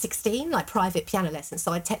think, 16, like private piano lessons.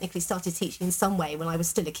 So I technically started teaching in some way when I was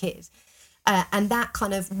still a kid. And that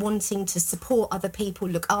kind of wanting to support other people,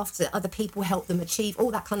 look after other people, help them achieve all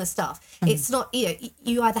that kind of stuff. It's not,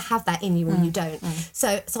 you either have that in you or you don't.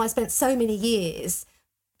 So I spent so many years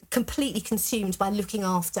completely consumed by looking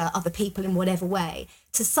after other people in whatever way,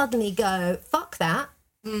 to suddenly go, fuck that.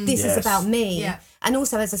 This is Yes. about me. Yeah. And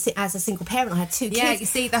also as a single parent, I had 2 Yeah, kids. you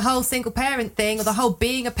see, the whole single parent thing or the whole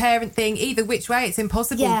being a parent thing, either which way, it's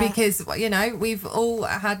impossible Yeah. because, we've all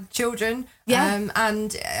had children. Yeah.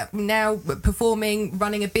 And now performing,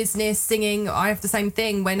 running a business, singing, I have the same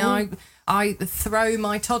thing. When I throw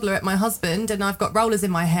my toddler at my husband and I've got rollers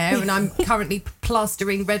in my hair and I'm currently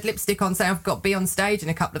plastering red lipstick on, saying I've got to be on stage in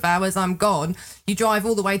a couple of hours, I'm gone. You drive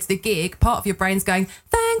all the way to the gig, part of your brain's going,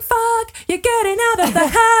 thank fuck, you're getting out of the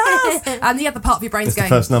house. And the other part of your brain's It's the going,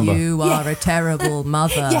 first number. you are a terrible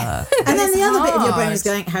mother. Yeah. And then the other bit of your brain hard. is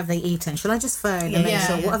going, have they eaten? Shall I just phone and make Yeah,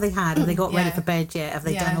 sure? yeah. What have they had? Have they got ready Yeah. for bed yet? Have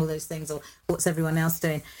they Yeah. done all those things? Or what's everyone else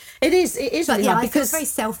doing? It is But really yeah, hard I feel because very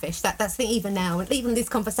selfish. That's the thing, even now, and even this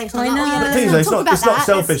conversation. I I'm like, know. oh, yeah, But but the thing is, let's it's not not, talk it's about not that.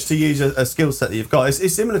 selfish to use a skill set that you've got.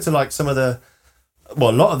 It's similar to like some of a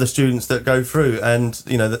lot of the students that go through and,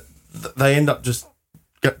 they end up just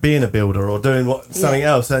being a builder or doing something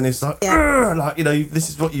else. And it's like, this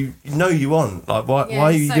is what you want. Like, why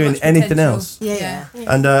are you so doing much anything potential. else? Yeah.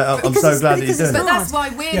 And I'm Because so it's- glad that you're because doing it's it. But that's why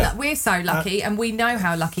we're so Uh, lucky, and we know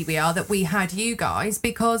how lucky we are that we had you guys,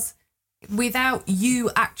 because without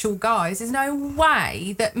you actual guys, there's no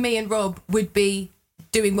way that me and Rob would be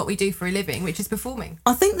doing what we do for a living, which is performing.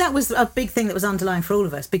 I think that was a big thing that was underlying for all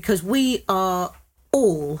of us, because we are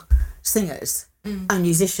all singers and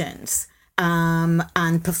musicians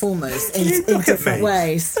and performers in look at different me.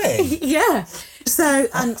 ways. Sing. Yeah. So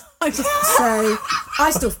I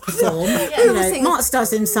still perform. Mark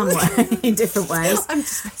does in some way, in different ways. I'm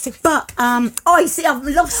just messing with But you see, I've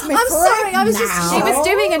lost my. I'm sorry, I was just- now. She was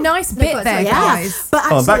doing a nice bit but- there, yeah. guys. But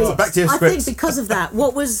Come on, actually, back to your I scripts. think because of that,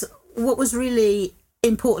 what was really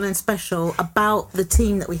important and special about the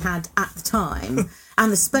team that we had at the time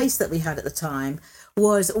and the space that we had at the time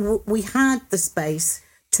was we had the space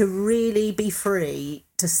to really be free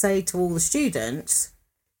to say to all the students,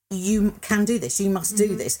 you can do this, you must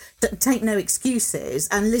do this. Take no excuses,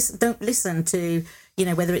 and don't listen to, you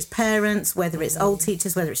know, whether it's parents, whether it's old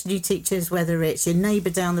teachers, whether it's new teachers, whether it's your neighbour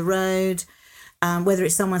down the road, whether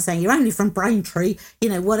it's someone saying you're only from Braintree, you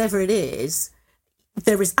know, whatever it is.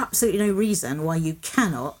 There is absolutely no reason why you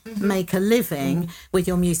cannot make a living with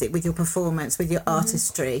your music, with your performance, with your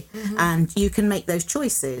artistry, and you can make those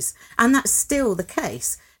choices. And that's still the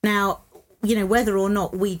case. Now, you know, whether or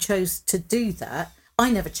not we chose to do that, I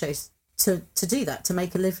never chose to do that, to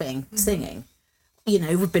make a living singing. You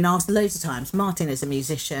know, we've been asked loads of times. Martin is a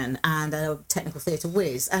musician and a technical theatre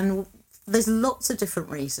whiz, and there's lots of different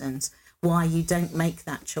reasons why you don't make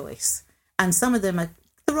that choice. And some of them are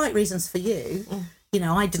the right reasons for you. You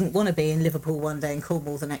know, I didn't want to be in Liverpool one day and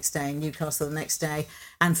Cornwall the next day and Newcastle the next day.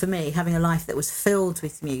 And for me, having a life that was filled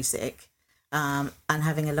with music and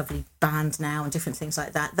having a lovely band now and different things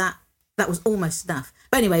like that, that was almost enough.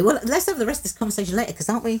 But anyway, well, let's have the rest of this conversation later, because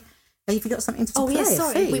aren't we? Have you got something to play? Oh, yes,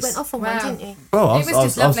 sorry. We went off on one, didn't you? Well, I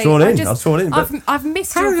was drawn in. But I've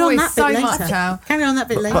missed your voice so much now. Carry on that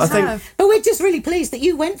bit later. But we're just really pleased that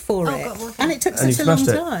you went for it. God, okay. And it took such a long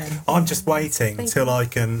time. I'm just waiting till I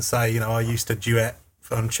can say, you know, I used to duet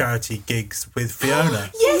on charity gigs with Fiona.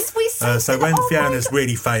 Yes, we saw so when Fiona's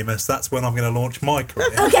really famous, that's when I'm going to launch my career.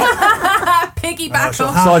 Piggyback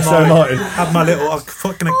off. Have my little. I'm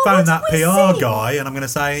fucking phone that PR guy, and I'm going to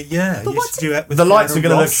say, yeah, you used to duet with. The lights Fiona are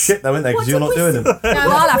going to look Ross. shit though, aren't they? Because you're not doing them. No,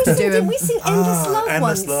 I'll have to do them. Did we sing Endless Love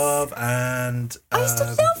Endless once? Love and. I used to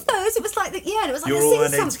love those. It was like that. Yeah, it was like You're a All I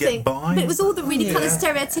sing Need to Get something, By. but it was all the really kind of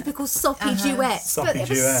stereotypical soppy duets. Soppy but it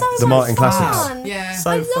was duets. so The much Martin fun. classics. Yeah. So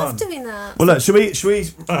I fun. love doing that. Well, look, should we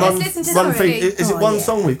listen to run Sorry. through? Is it one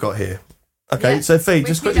song we've got here? Okay, so Fee,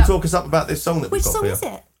 just quickly talk us up about this song that Which we've got song here. is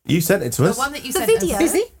it? You sent it to us. The one that you The sent video. us.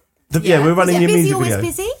 Busy? Yeah, we're running Is it your Busy music Always video.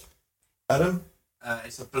 Busy? Adam,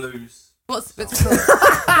 It's a blues. What's it called?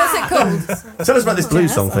 What's it called? tell us about this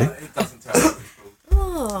blues song, Fee. It doesn't tell us.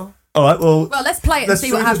 Oh. All right, well, Well, let's play it and let's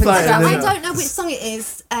see what just happens. play it and shall then- we? I don't know which song it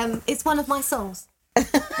is. It's one of my songs.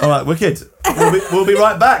 all right, wicked. We'll be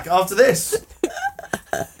right back after this.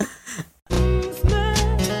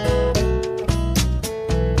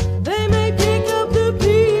 They may pick up the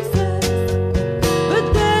pieces, but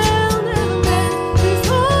they'll never mend this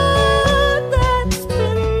heart that's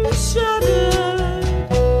been shattered,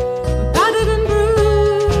 battered and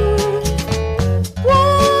bruised,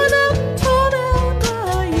 worn and torn out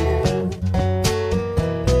by you.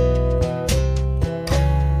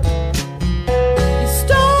 You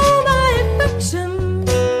stole my affection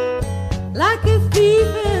like a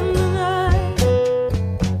thief in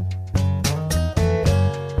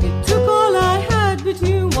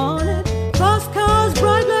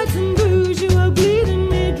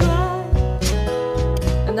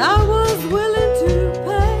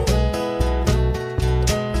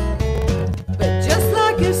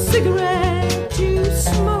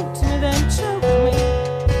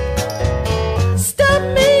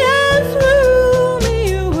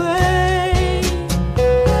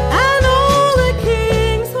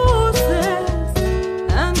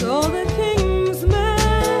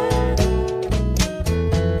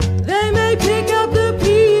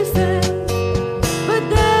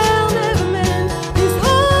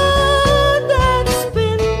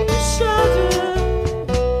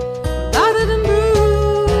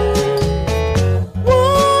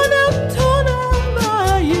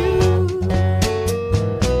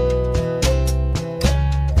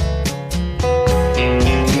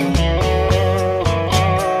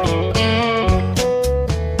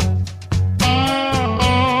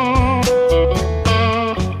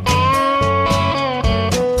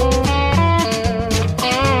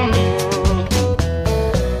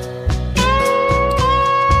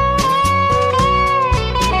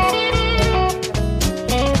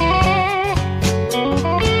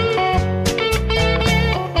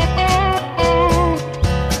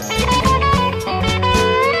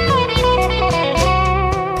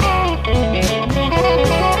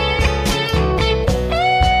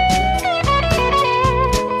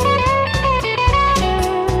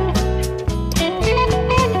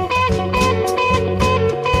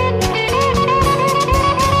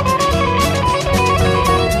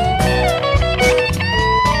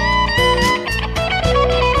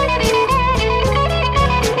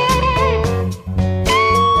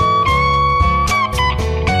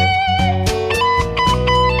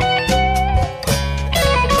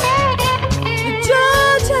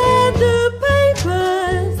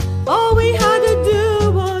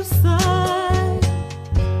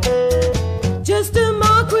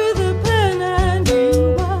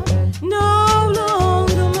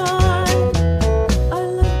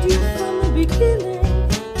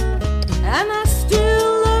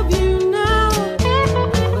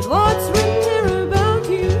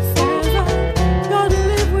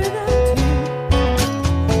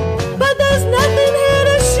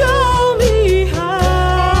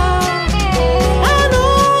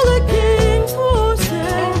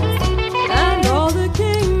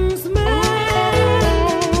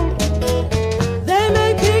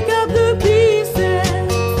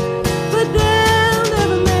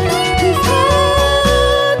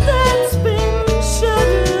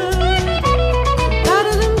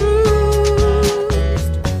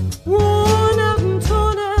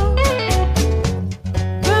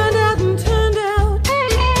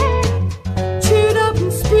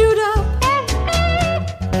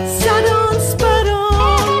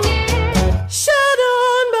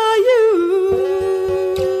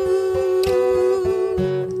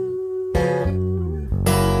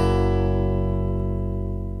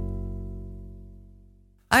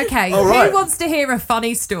Okay, All right. who wants to hear a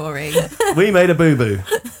funny story? We made a boo-boo.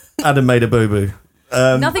 Adam made a boo-boo.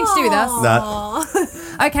 Nothing to do with us. Nah.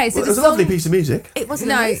 Okay, so Well, it the was a song, lovely piece of music. It was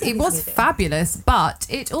no, it was fabulous, but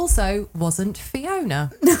it also wasn't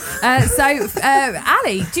Fiona.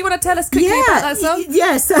 Ali, do you want to tell us quickly about that song?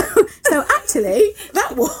 Yeah, so actually,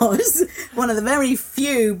 that was one of the very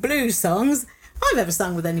few blues songs I've ever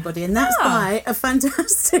sung with anybody, and that's by a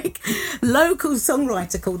fantastic local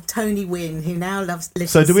songwriter called Tony Wynn, who now lives.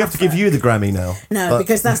 So do we have to give you the Grammy now? No,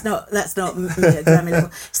 because that's not Grammy level.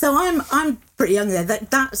 So I'm pretty young there.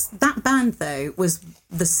 That band though was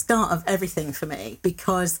the start of everything for me,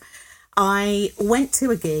 because I went to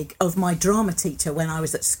a gig of my drama teacher when I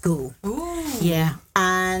was at school. Ooh. Yeah,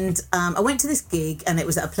 and I went to this gig, and it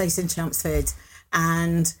was at a place in Chelmsford,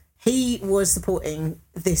 and he was supporting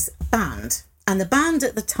this band. And the band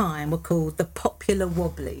at the time were called the Popular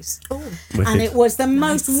Wobblies. And it was the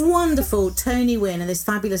most wonderful Tony Wynn and this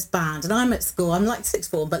fabulous band. And I'm at school, I'm like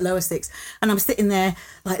sixth form, but lower six. And I'm sitting there,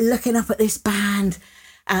 like, looking up at this band,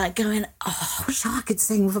 going, oh, I wish I could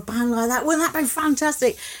sing with a band like that. Wouldn't that be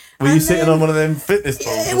fantastic? Were you sitting on one of them fitness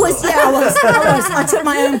balls? It was, yeah, I was. I took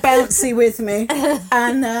my own bouncy with me.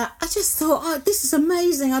 And I just thought, oh, this is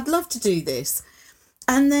amazing. I'd love to do this.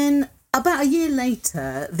 And then about a year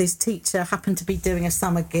later, this teacher happened to be doing a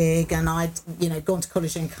summer gig, and I'd, gone to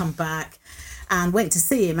college and come back and went to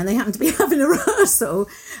see him, and they happened to be having a rehearsal,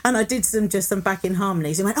 and I did some backing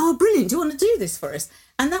harmonies. He went, oh, brilliant, do you want to do this for us?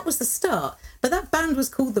 And that was the start. But that band was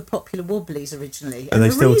called the Popular Wobblies originally. Are they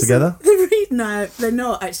still together? No, they're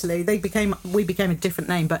not actually. We became a different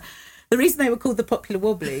name, but the reason they were called the Popular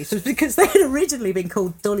Wobblies was because they had originally been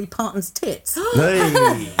called Dolly Parton's Tits.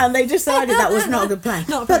 Hey. And they decided that was not a good plan.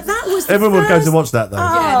 But that was the Everyone would go first- to watch that, though.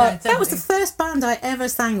 That was the first band I ever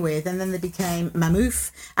sang with, and then they became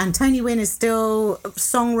Mammoth. And Tony Wynn is still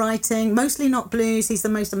songwriting, mostly not blues. He's the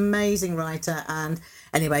most amazing writer. And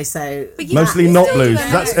anyway, so Mostly not blues.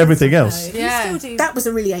 That's everything else. yeah, that was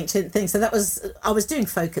a really ancient thing. So I was doing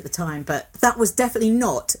folk at the time, but that was definitely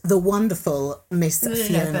not the wonderful Miss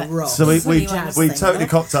Fiona Ross. So we totally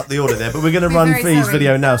cocked up the order there, but we're going to run Fee's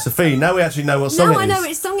video now. So Fee, now we actually know what song it is. I know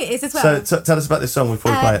which song it is as well. So tell us about this song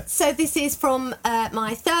before we play it. So this is from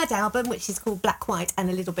my third album, which is called Black, White and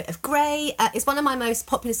a Little Bit of Grey. It's one of my most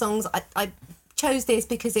popular songs. I chose this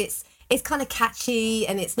because it's kind of catchy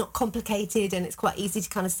and it's not complicated and it's quite easy to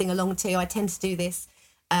kind of sing along to. I tend to do this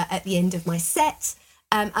at the end of my set.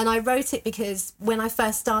 And I wrote it because when I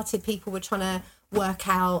first started, people were trying to work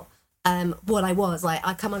out what I was. Like,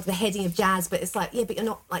 I come under the heading of jazz, but it's like, yeah, but you're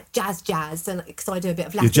not like jazz. And so I do a bit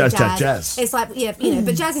of Latin jazz. It's like, yeah,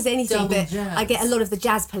 but jazz is anything. Double but jazz. I get a lot of the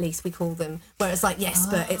jazz police, we call them, where it's like, yes,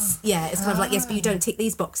 but it's kind of like, yes, but you don't tick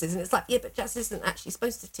these boxes. And it's like, yeah, but jazz isn't actually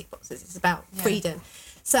supposed to tick boxes. It's about freedom.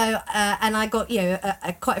 So, and I got,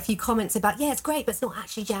 quite a few comments about, yeah, it's great, but it's not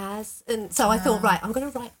actually jazz. And so I thought, right, I'm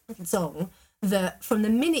going to write a song that from the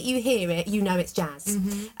minute you hear it, you know it's jazz.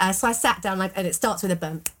 Mm-hmm. So I sat down, and it starts with a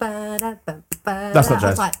bum. That's not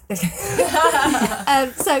jazz.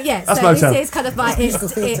 So this is kind of like,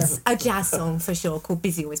 it's a jazz song for sure, called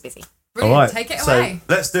Busy Always Busy. Brilliant. All right, Take it so away.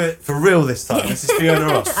 let's do it for real this time. This is Fiona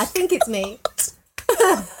Ross. I think it's me.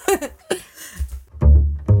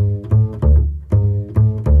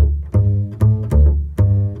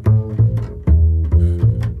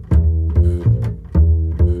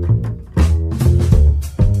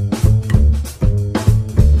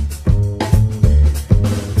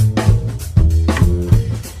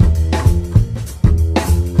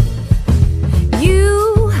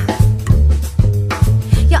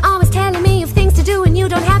 You're always telling me of things to do and you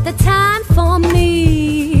don't have the time for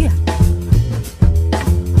me.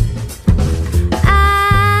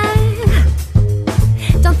 I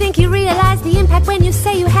don't think you realize the impact when you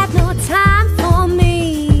say you have no time for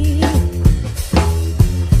me.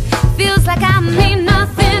 Feels like I mean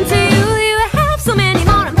nothing to you. You have so many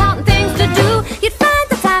more important things to do. You'd find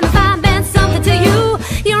the time if I meant something to you.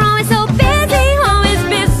 You're always so busy, always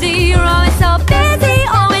busy. You're always so busy,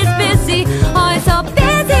 always busy. Always so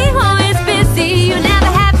busy, always busy. You never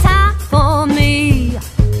have time for me.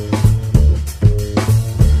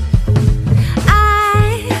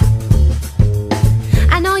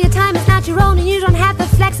 I know your time is not your own and you don't have the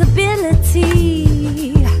flexibility.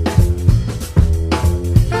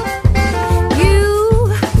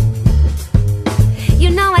 You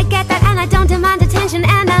know I get that and I don't demand attention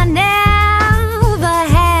and I never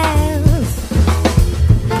have.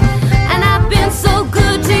 And I've been so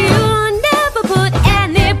good to you, never put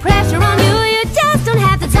any pressure on you. You just don't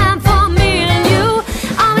have the time for me and you.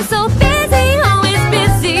 Always so busy, always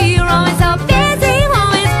busy. You're always so busy,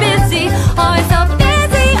 always busy. Always so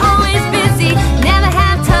busy, always busy. Never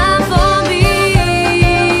have time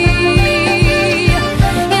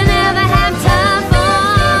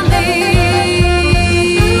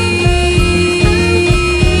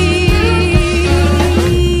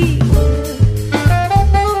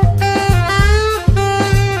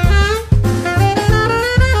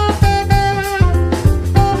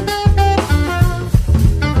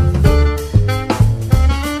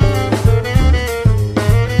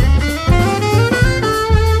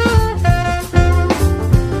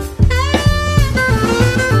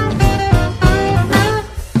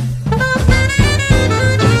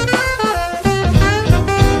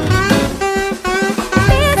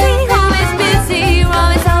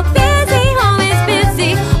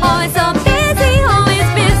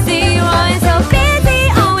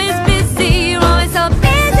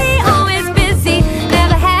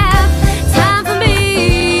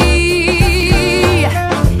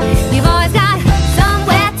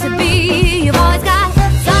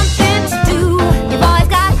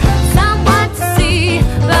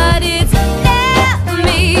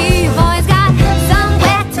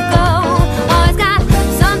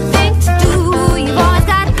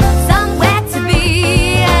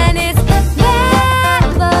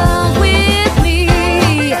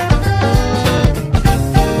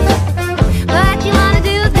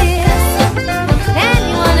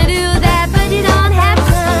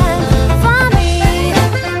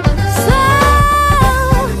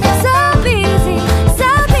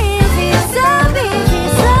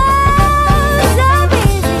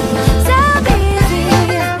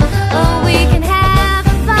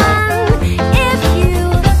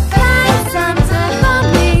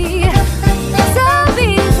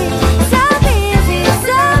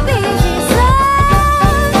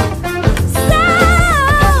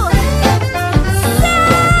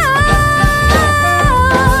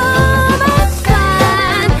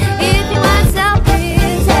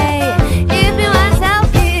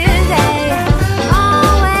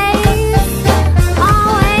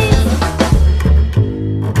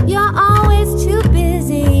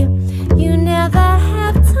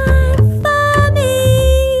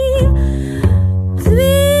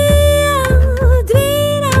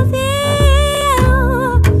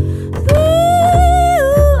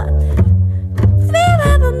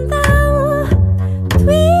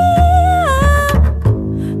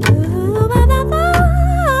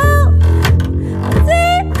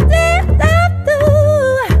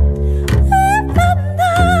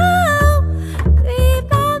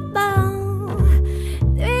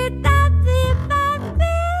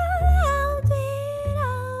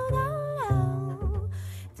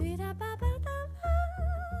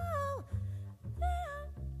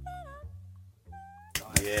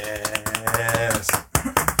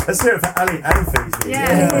Let's hear it for Ali and Feezy.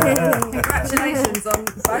 Yeah. Congratulations on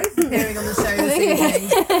both appearing on the show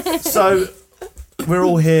this evening. So, we're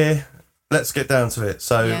all here. Let's get down to it.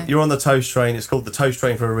 So, Yeah. you're on the toast train. It's called the toast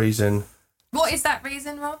train for a reason. What is that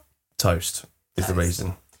reason, Rob? Toast is the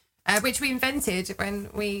reason. Which we invented when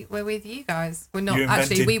we were with you guys. We're not You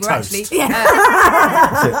actually. invented We were toast. actually.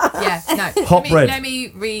 No. Hot bread. Let me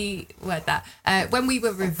reword that. When we were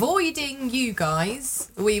avoiding you guys,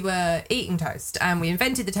 we were eating toast, and we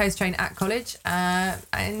invented the toast train at college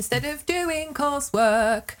instead of doing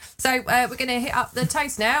coursework. So we're going to hit up the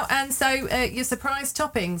toast now, and so your surprise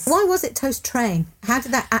toppings. Why was it toast train? How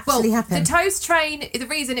did that actually happen? The toast train, the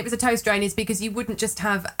reason it was a toast train is because you wouldn't just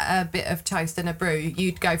have a bit of toast and a brew.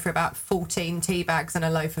 You'd go for about 14 tea bags and a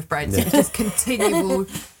loaf of bread. So it was just continue.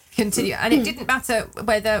 And it didn't matter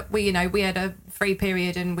whether we had a free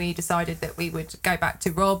period and we decided that we would go back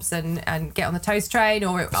to Rob's and get on the toast train,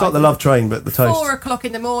 or It's like the love train, but the toast. 4:00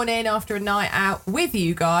 in the morning after a night out with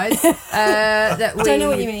you guys. That we Don't know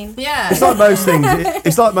what you mean. Yeah. It's like most things.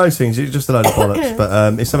 It's like most things. It's just a load of bollocks,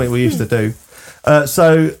 but it's something we used to do.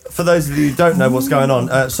 So, for those of you who don't know what's going on,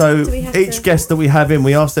 each guest that we have in,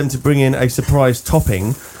 we ask them to bring in a surprise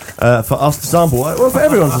topping for us to sample. Well, for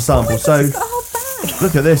everyone to sample. So,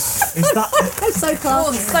 look at this. So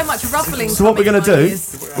classy. So much ruffling. So what we're going to do?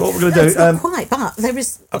 What we're going to do? It's not quite, but there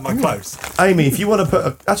is. Am I close? Amy, if you want to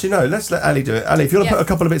put, actually no, let's let Ali do it. Ali, if you want to put a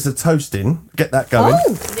couple of bits of toast in, get that going.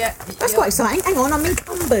 Oh, Yeah. that's quite exciting. Hang on, I'm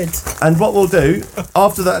encumbered. And what we'll do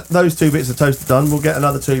after those 2 bits of toast are done, we'll get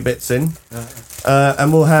another 2 bits in,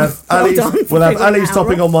 and we'll have Ali's. done. We'll have Pretty well Ali's now,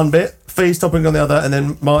 topping Rob. on one bit, Fee's topping on the other, and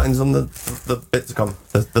then Martin's on the bit to come,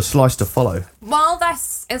 the slice to follow. While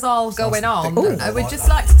this is all going on, I would just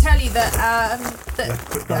like to tell you that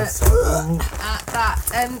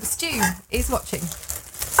Stu is watching.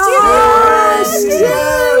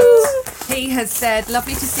 He has said,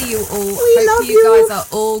 "Lovely to see you all. Hope love you you. guys are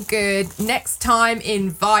all good. Next time,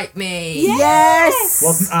 invite me." Yes.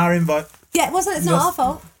 Wasn't our invite? Yeah, it wasn't. It's not our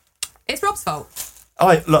fault. It's Rob's fault.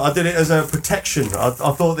 I did it as a protection. I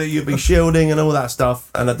thought that you'd be shielding and all that stuff,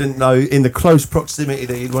 and I didn't know in the close proximity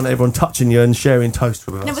that you'd want everyone touching you and sharing toast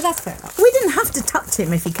with us. No, but that's fair enough. We didn't have to touch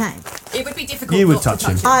him if he came. It would be difficult. You would not to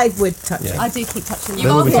touch him. I would touch him. I do keep touching You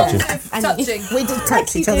There are will be fond touching. of touching. We did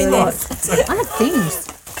touch keep each other a doing lot. this. I have things.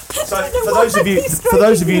 So for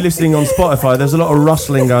those of you listening on Spotify, there's a lot of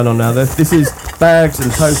rustling going on now. This is bags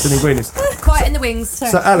and toast and ingredients. Quiet in the wings.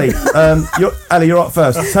 So Ali, you're up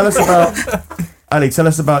first. Tell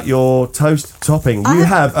us about your toast topping. You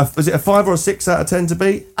have was it a 5 or a 6 out of 10 to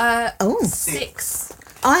beat? 6.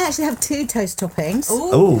 I actually have 2 toast toppings.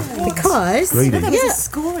 Oh, Because greedy. There was a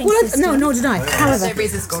scoring system. no, nor did I. However, There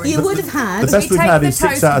is a scoring you would have had. The best We we've take had the is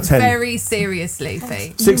 6 toast out of 10. very seriously,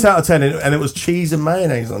 Fee. 6 out of 10, and it was cheese and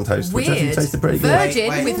mayonnaise on toast, which actually Weird. tasted pretty good.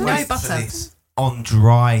 Virgin with no butter. On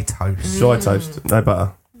dry toast. Dry toast, no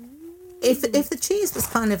butter. If the cheese was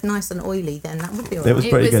kind of nice and oily, then that would be alright. It was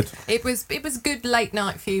pretty good. It was good late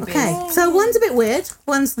night Phoebe. Okay, so one's a bit weird,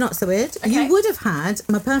 one's not so weird. Okay. You would have had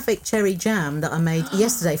my perfect cherry jam that I made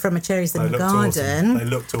yesterday from a cherries in They the looked garden. awesome. They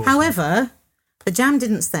looked awesome. However, the jam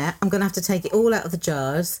didn't set. I'm going to have to take it all out of the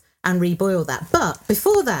jars and reboil that. But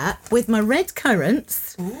before that, with my red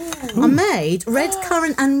currants, I made red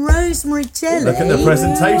currant and rosemary jelly. Look at the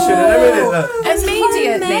presentation and everything. Look.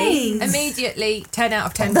 Immediately 10 out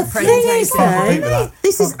of 10 The for thing is, presentation. though,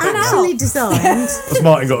 this is actually designed. Has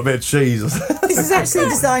Martin got a bit of cheese? This is actually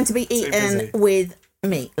designed to be eaten busy. with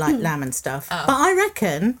meat, like lamb and stuff. But I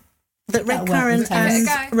reckon that red That'll work currant with toast. and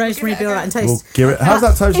Give it a go. rosemary Give be it a all right and go. toast. Well, give it- how's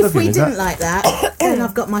that toast If looking? we Is didn't that- like that, then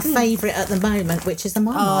I've got my favourite at the moment, which is the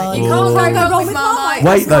Marmite. You can't go wrong with Marmite.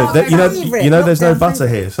 Wait though, That's you know favourite, there's no lockdown butter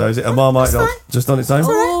favourite. here, so is it a Marmite That's just on its own?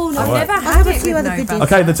 Oh, no. I've Alright. never I have had a it few with other no good butter.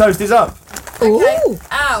 ones. Okay, the toast is up. Ooh.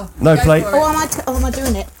 Ow. No Go plate. for Oh, it. am I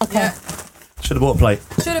doing it? Okay. Yeah. Should have bought a plate.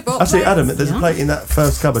 Should have bought Actually, plates. Adam, there's a plate in that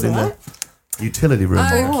first cupboard in the utility room.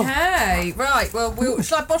 Okay, right. Well,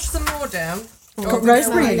 shall I bosh some more down? Got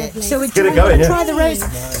rosemary in it. Shall we Get it try, going, yeah. try the rose?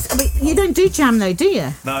 You don't do jam though, do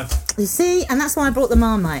you? No, You see, and that's why I brought the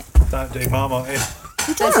Marmite. don't do Marmite in.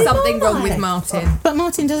 There's something wrong with Martin. But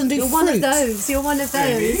Martin doesn't do You're fruit. one of those. You're one of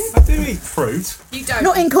those. I do eat fruit. You don't.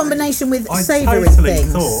 Not in combination with I savoury totally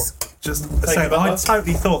things. thought. Just Take saying, the I butter.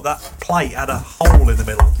 totally thought that plate had a hole in the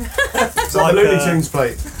middle, It's like a Looney Tunes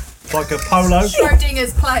plate. like a polo.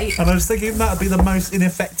 Schrodinger's plate. And I was thinking that would be the most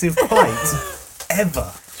ineffective plate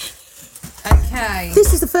ever. Okay.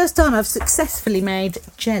 This is the first time I've successfully made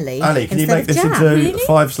jelly. Ali, can you instead make of this jam. into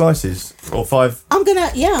 5 slices or 5? I'm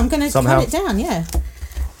gonna Somehow. cut it down, yeah.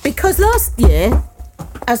 Because last year,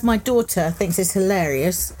 as my daughter thinks is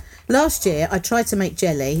hilarious, Last year, I tried to make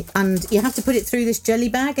jelly, and you have to put it through this jelly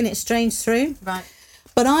bag, and it strains through. Right.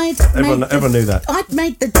 But Everyone knew that. I'd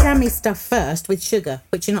made the jammy stuff first with sugar,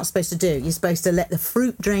 which you're not supposed to do. You're supposed to let the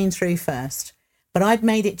fruit drain through first. But I'd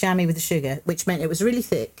made it jammy with the sugar, which meant it was really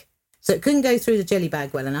thick, so it couldn't go through the jelly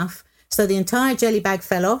bag well enough. So the entire jelly bag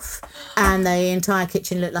fell off, and the entire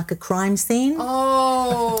kitchen looked like a crime scene.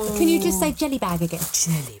 Oh. Can you just say jelly bag again?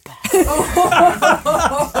 Jelly bag.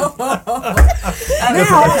 Now, you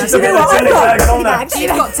know what? I've got jelly bags. You've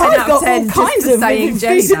got 10 out of 10 all kinds just for of saying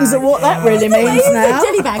jelly visions bag. of what that really means now.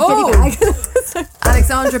 Jelly bag, Oh. jelly bag.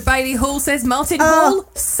 Alexandra Bailey Hall says Martin Hall,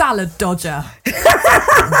 salad dodger.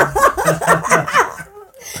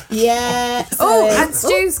 Yeah. Oh, and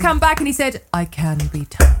Stu's come back and he said, I can be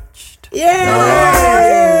touched. Yay!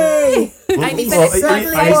 Amy He Phillips,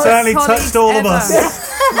 certainly touched all of us.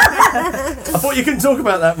 I thought you couldn't talk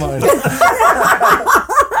about that, mine.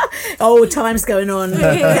 Oh, time's going on.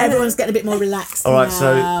 Everyone's getting a bit more relaxed. All right,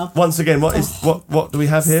 now. so once again, what do we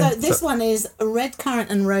have here? So this one is red currant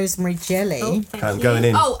and rosemary jelly. I'm going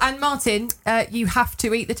in. Oh, and Martin, you have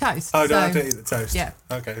to eat the toast. Oh, do I have so- to eat the toast? Yeah.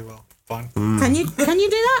 Okay, well, fine. Can you do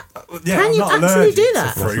that? Yeah, Can I'm you not actually allergic do to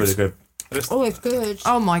that? fruit. That's really good. Oh, it's good.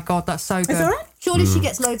 Oh my God, that's so good. Is it all right? Surely she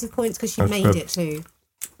gets loads of points because she That's made good. it too.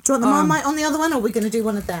 Do you want the Marmite on the other one, or are we going to do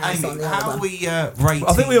one of theirs on Amy, the other how one? are we rating?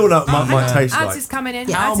 I think we all know what might taste Ads like. is coming in.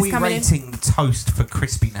 How Ads are is we coming in. rating toast for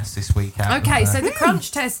crispiness this week? Okay, so the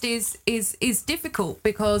crunch test is difficult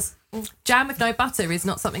because jam with no butter is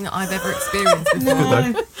not something that I've ever experienced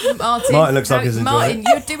before. Martin Looks like he's enjoying Martin, it.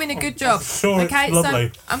 you're doing a good job. Sure, it's okay,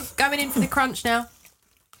 lovely. so I'm going in for the crunch now.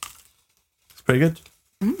 It's pretty good.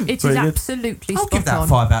 It is Very good. absolutely I'll spot give that on.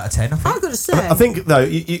 5 out of 10. I think. I've got to say. I think though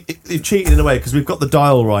you've cheated in a way because we've got the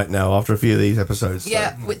dial right now after a few of these episodes. So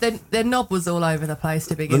Yeah, with the knob was all over the place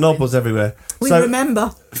to begin the knob with. was everywhere. we so,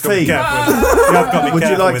 remember. Fee, You have got to be would you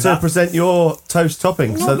careful like with to that. present your toast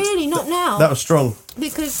topping? Not really, not now. That was strong.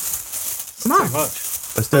 Because Come on. Too much.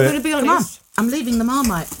 Let's do I'm going to it. be Come on. honest, I'm leaving the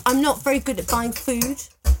Marmite. I'm not very good at buying food.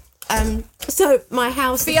 So my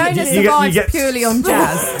house. Fiona You survives get- purely on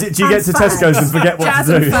jazz. Did you get to Tesco's and forget what Jazz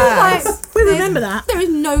to and do? fads. We remember that. There is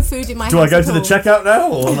no food in my Do house. I go at to the all. checkout now?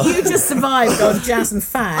 Or? You just survived on jazz and I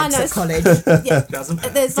fags know. at college. Yeah. Doesn't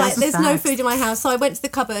it? There's Doesn't no fact. food in my house, so I went to the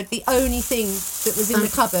cupboard. The only thing that was in the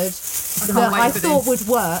cupboard that can't wait I for thought this. would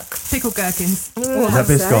work. Pickled gherkins. That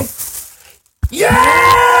biscuit.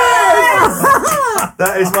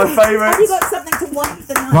 That is my Have you favourite. got something to wipe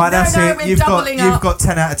the night? Right, that's no, it. we're You've got doubling up.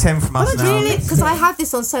 10 out of 10 from us now. Really? Because I have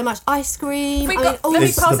this on so much ice cream. We I got- mean, all let me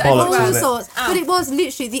It's pass the it over bollocks, to all isn't it? sorts. But it was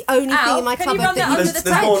literally the only thing in my can you cupboard run that under you the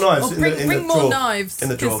There's more table? knives Or in bring, the bring more drawer. knives. In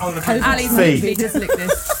the drawer. 'cause Fee. Ali's literally just licked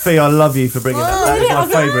this. Fee, I love you for bringing that. That is my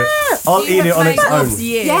favourite. I'll You eat it have on made its lots own. of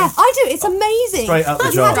years. Yeah, I do. It's amazing. Straight out the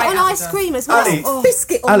You jar. had it on Straight out ice the jar. cream as well. Ali. Oh.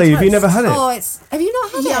 Biscuit on Ali, have you toast. never had it? Oh, it's. Have you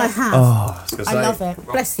not had Yeah, I it? have. Oh, I was gonna I say. love it.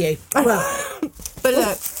 Bless you. Well, But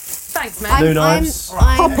look, Thanks, man. New knives.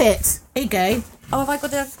 pop it. Here you go. Oh, have I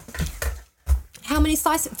got to? How many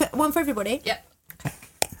slices? One for everybody. Yep.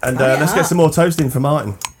 And let's get some more toasting for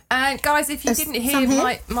Martin. And guys, if you didn't hear some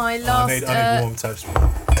here? my I last need warm toast.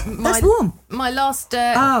 That's warm. my last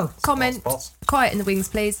Oh. comment, Spots. quiet in the wings,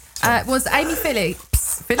 please, was Amy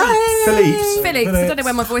Phillips. Phillips. Philippe. I don't know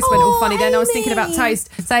when my voice went all funny then. I was thinking about toast,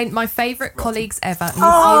 saying my favourite colleagues ever. Miss you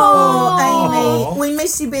all. Oh, Amy, we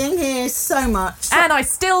miss you being here so much. And I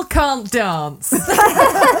still can't dance.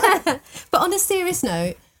 But on a serious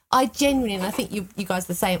note, I genuinely, and I think you guys are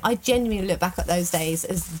the same, I genuinely look back at those days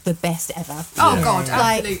as the best ever. Oh, God,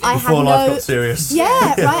 Like, absolutely. I Before have life no, got serious.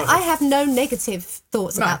 yeah, right. I have no negative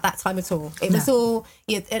thoughts No. about that time at all. It was all,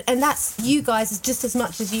 yeah, and that's you guys just as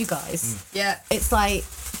much as you guys. Yeah. It's like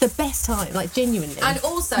the best time, like genuinely. And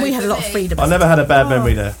also, We had a for lot of me- freedom. I never had a bad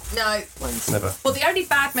memory there. No. Never. Well, the only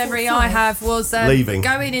bad memory I have was Leaving.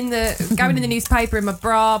 going in the newspaper in my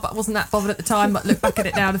bra, but I wasn't that bothered at the time. But look back at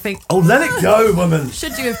it now and think, Oh, let it go, woman.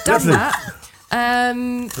 should you have done Listen. that?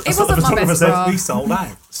 It That's what wasn't the my best photographer bra. said. We sold out.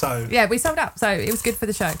 So Yeah, we sold out, so it was good for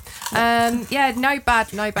the show. Yeah, no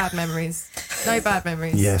bad memories. No bad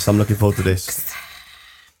memories. Yes, I'm looking forward to this.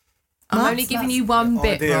 I'm Mark, only giving you one the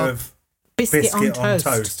bit, idea Rob. of Biscuit on biscuit on toast.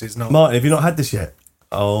 toast is not. Martin, have you not had this yet?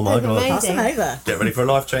 Oh my That's god. amazing. Pass them over. Get ready for a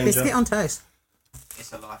life changer. Biscuit on toast.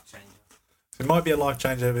 It's a life changer. It might be a life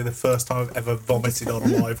changer. It'll be the first time I've ever vomited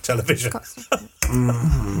on live television.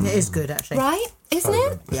 It is good, actually. Right? Isn't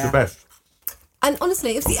it? It's Yeah. the best. And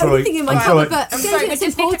honestly, it's the I'm only sorry. thing in my I'm cupboard, sorry. but I'm seriously, sorry, we it's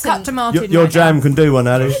just need to cut important. to Martin. Your right jam now. can do one,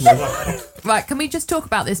 Ali. Right, can we just talk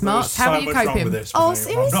about this, Mark? There's How are so you much wrong with coping? this. Oh, with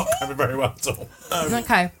me. I'm seriously? not coping very well at all.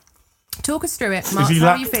 Okay. Talk us through it, Mark. Is he How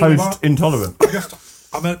are you feeling? lactose intolerant?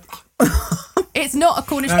 I'm a, It's not a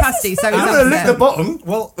Cornish pasty, so I'm it's going to lick upset. the bottom.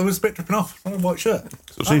 Well, there was a bit dripping off on a white shirt.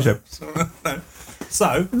 That's what she said. No.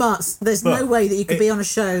 So, Marks, there's Look, no way that you could be on a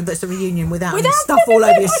show that's a reunion without Without stuff all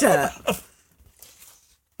over your shirt.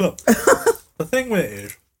 look, the thing with it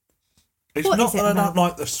is, it's What not is it that I about? don't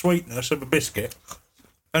like the sweetness of a biscuit,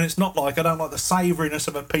 and it's not like I don't like the savouriness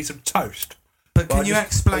of a piece of toast. But can Like, you just-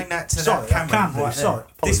 explain that to sorry, that camera? I can, right, sorry.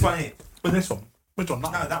 This one here. With this one. Which one?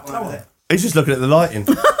 No, that one over there. He's just looking at the lighting.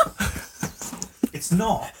 It's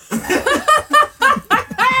not.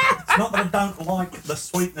 It's not that I don't like the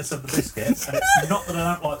sweetness of the biscuit, and it's not that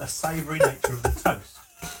I don't like the savoury nature of the toast.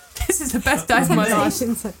 This is the best day of my life.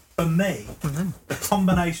 For me, the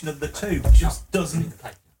combination of the two just doesn't.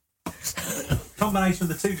 Combination of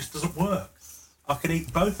the two just doesn't work. I could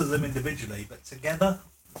eat both of them individually, but together,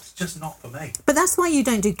 it's just not for me. But that's why you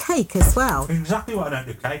don't do cake as well. Exactly why I don't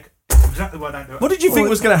do cake. Exactly why I don't do it. What did you think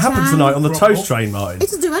was going to happen tonight on the toast train, Martin? It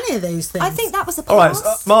doesn't do any of these things. I think that was a pass. All right,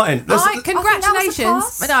 Martin. Let's, Right,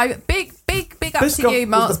 congratulations. No, big up This to got- you,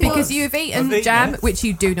 Marks, was the because pass. you've eaten I've eaten jam, it. which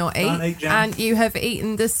you do not I don't eat, eat jam. and you have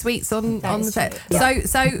eaten the sweets on the set. Yeah.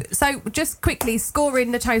 So just quickly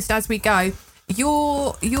scoring the toast as we go.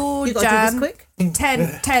 Your You gotta do jam, this quick?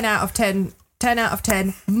 10 out of 10. 10 out of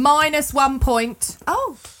 10. Minus 1 point.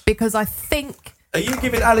 Oh. Because I think Are you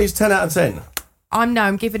giving Ali's 10 out of 10?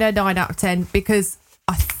 I'm giving her 9 out of 10 because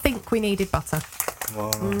I think we needed butter.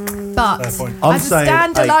 But Fair point. I'm as a saying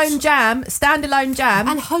standalone jam,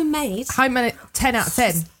 And homemade. 10 out of 10.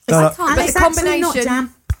 Is No, that no. And time? But it's the actually not combination-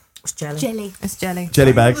 jam. It's jelly. Jelly. It's jelly.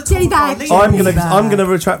 Jelly bag. Jelly bag. I'm gonna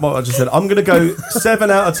retract what I just said. I'm gonna go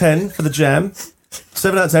 7 out of 10 for the jam.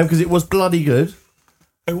 7 out of 10 because it was bloody good.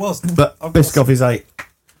 It was. But Biscoff is 8.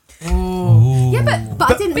 Yeah,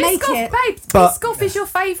 But I didn't make Biscoff, it. babe, But- Biscoff is your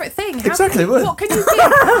favourite thing. How Exactly, Can, what? what can you give?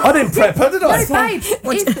 I didn't prep her, did I? No, babe.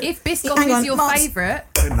 If Biscoff Hang is on, your Mark's- favourite,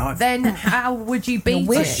 Nice. then how would you beat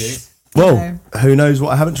wish. it? Well, who knows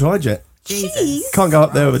what I haven't tried yet. Cheese. Can't go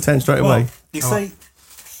up there with a 10 straight away. Well, you see,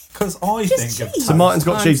 because I Just think of cheese. So Martin's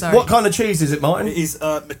got I'm cheese. sorry. What kind of cheese is it, Martin? it is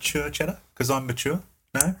mature cheddar because I'm mature.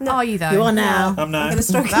 No, Are you though? You are now. I'm not. I'm going to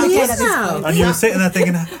stroke He your is head at this now. point. And you were sitting there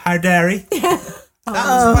thinking, how dairy? That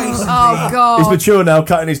was basically. Oh He's God! mature now,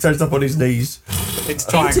 cutting his toast up on his knees. It's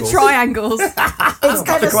Into triangles. triangles. It's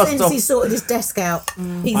ever crust since off. he sorted his desk out.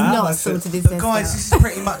 He's Wow, not that's it. sorted his But desk guys, out. this is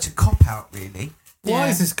pretty much a cop out, really. Why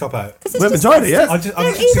is this cop out? We haven't tried it yet. I'm just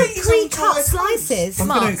They're even pre-cut slices. I'm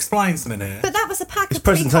going to explain something here. But that was a pack It's of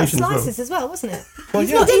pre-cut presentation as well. slices as well, wasn't it? Well,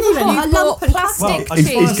 You've yeah. not even You got a bought lump and plastic Well, I He's,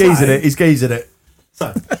 just cheese. he's geezing it. He's geezing it.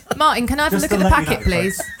 So, Martin, can I have a Just look at to the let you packet, know,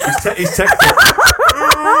 please? He's texting.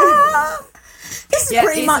 This is Yeah,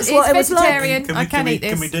 pretty it's- much what it it's was like. vegetarian. I can eat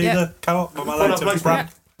this. Can we do Yeah. the co-op? Am I allowed to please, brand?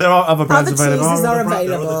 There are other brands Other available. cheeses are There are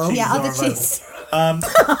available. cheeses Yeah, are other available. cheese.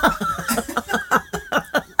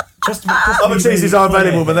 Just Other cheeses are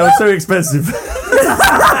available, but they were too expensive.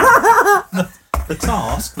 The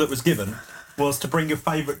task that was given was to bring your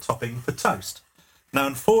favourite topping for toast. Now,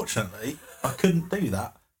 unfortunately, I couldn't do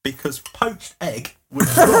that because poached egg was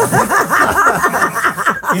in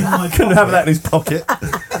my Couldn't have that in his pocket.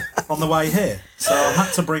 on the way here. So I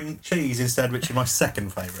had to bring cheese instead, which is my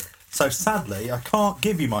second favourite. So sadly, I can't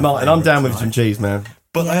give you my Martin, I'm favourite down with tonight, some cheese, man.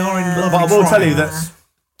 But they are in lovely But I will tell you triangles. that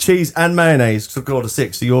cheese and mayonnaise scored a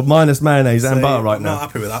 6. So you're minus mayonnaise and So butter right I'm now. not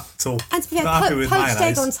happy with that at all. And to be fair, Not happy with poached egg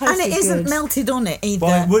mayonnaise. on toast And it is isn't good. melted on it either.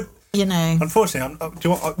 Well, it would. You know. Unfortunately, do you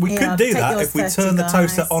want, we Yeah, could do take that yours if we first, turn you the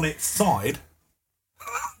toaster guys. on its side.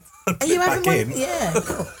 Are you back having one? in. Yeah.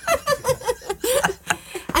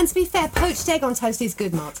 And to be fair, poached egg on toast is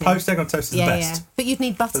good, Martin. Poached egg on toast is yeah, the best. yeah. But you'd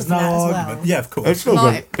need butter There's for no that as argument. well. Yeah, of course. It's still good.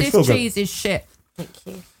 Like, It's this still good. cheese is shit. Thank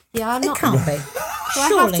you. Yeah, I'm It not. can't be. Do I have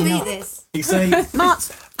Surely to not. eat this? You see,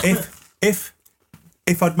 Mark's if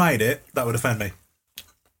I'd made it, that would offend me.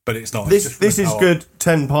 But it's not. It's This just this is oh, good.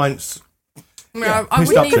 10 pints. No, I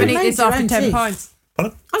Pissed wouldn't up even cheese. eat this Made your after own 10 cheese. pints.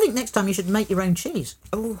 Pardon? I think next time you should make your own cheese.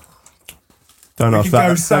 Oh. Don't ask could that.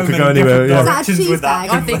 go so That could many go anywhere. different Yeah. directions cheese with that.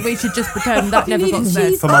 bag? I think we should just pretend that never need got a said.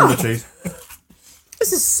 cheese For mum the cheese.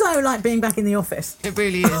 This is so like being back in the office. It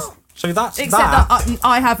really is. So that's Except that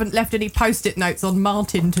I haven't left any post-it notes on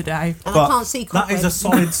Martin today. And But I can't see that is a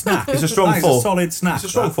solid snack. It's a strong That is 4. a solid snack. It's a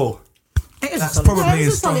strong that. 4. It is That's a solid. probably it's a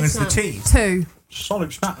as strong solid as the snack. cheese. 2.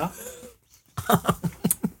 Solid snack. That.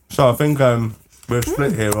 So I think we're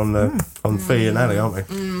split here on Fee and Ali, aren't we?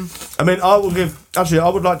 I mean, I will give. Actually, I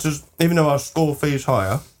would like to, even though our score Fee's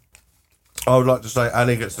higher, I would like to say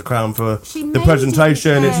Ali gets the crown for She the made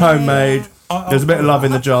presentation. it, It's yeah. homemade. There's a bit of love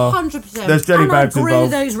in the jar. 100%. There's jelly And I bags grew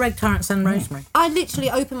involved. those red currants and rosemary. I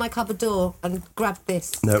literally opened my cupboard door and grabbed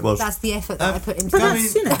this. No, it was. That's the effort that I put into But it.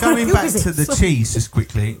 that's, you know, Going you're back busy. to the cheese just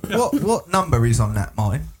quickly, what number is on that,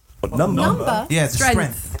 mine? What number? Yeah, the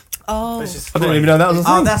strength. Oh. I didn't even know that was a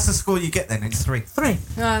thing. Oh, that's the score you get then. It's 3. 3. Oh,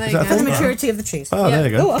 there Is you that go. For the maturity of the cheese. Oh, there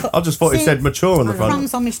you go. I just thought it said mature on the front.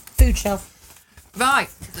 Crumbs on my food shelf. Right.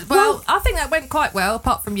 Well, I think that went quite well,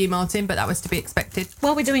 apart from you, Martin, but that was to be expected.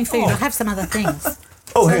 While we're doing food, I have some other things.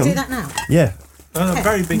 Oh, Shall hang I do on. that now? Yeah. A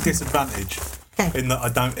very big disadvantage in that I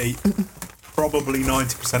don't eat probably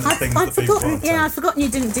 90% of the things I'd that people forgotten. want. Yeah, I'd forgotten you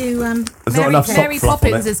didn't do. Mary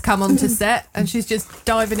Poppins has come onto set and she's just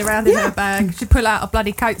diving around in her bag. She'll pull out a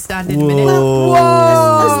bloody coat stand in a minute.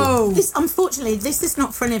 Whoa! Unfortunately, this is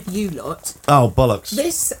not for any of you lot. Oh, bollocks.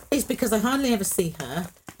 This is because I hardly ever see her,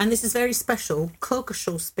 and this is very special.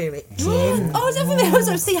 Coggeshall Spirit Gin. Oh, I was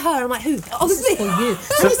going to see her. I'm like, who? Obviously. For you.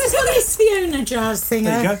 So this is for Miss Fiona Jazz singer.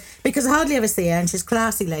 There you go. Because I hardly ever see her, and she's a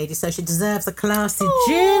classy lady, so she deserves a classy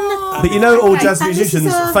gin. But you know, all Okay, jazz and this is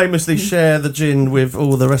musicians a- famously share the gin with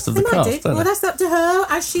all the rest of the They might do. cast, don't Well, they? that's up to her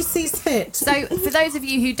as she sees fit. So, for those of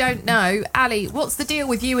you who don't know, Ali, what's the deal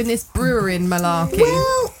with you and this brewing malarkey?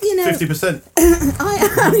 Well, you know, 50%.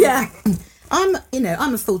 I am, yeah.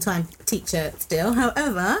 I'm a full-time teacher still.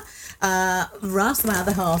 However, Russ, my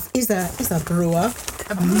other half, is a brewer,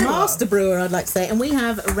 a master brewer, I'd like to say, and we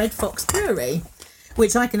have a Red Fox Brewery,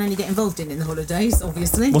 which I can only get involved in the holidays,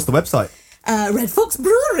 obviously. What's the website?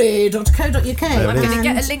 redfoxbrewery.co.uk. I'm going to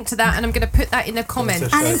get a link to that and I'm going to put that in the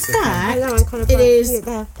comments. And in fact, it is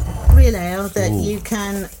real ale that you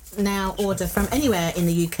can now order from anywhere in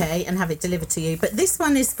the UK and have it delivered to you. But this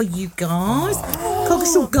one is for you guys.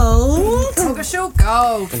 Coggeshall Gold. Coggeshall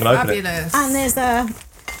Gold. I'm gonna open it. Fabulous. And there's a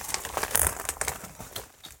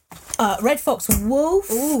Red Fox Wolf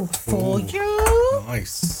for you.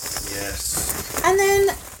 Nice. Yes. And then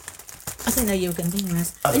I didn't know you were going to do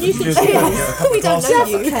this. And you can you share do- We don't know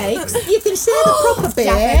Jaffa you. cakes. You can share the proper beer.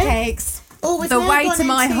 Jaffa cakes. Or we've The now way gone to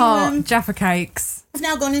my into, heart, Jaffa cakes. We've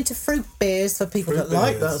now gone into fruit beers for people that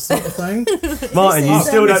like that sort of thing. Martin, you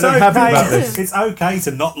still don't look happy about this. It's okay to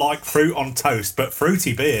not like fruit on toast, but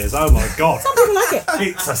fruity beers, oh my god. Some people like it.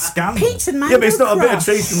 It's a scandal. Peach and mango Yeah, but it's not a bit of crush.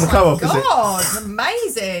 cheese from the co-op, is it? God,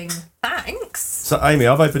 amazing. Thanks. So, Amy,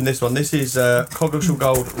 I've opened this one. This is Coggeshall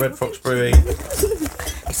Gold, Red Fox Brewery.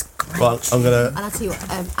 Well, I'm going And to... I'll tell you what,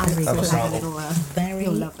 Anne-Marie Have a will have a sample. little... Very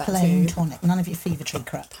you'll love that plain too. tonic. None of your fever tree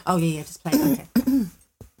crap. Oh, yeah, just plain. Okay.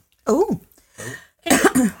 Oh,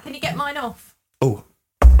 Can you get mine off? Oh,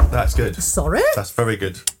 that's good. sorry. That's very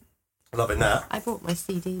good. Loving that. I brought my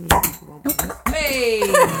CD with me. Hey.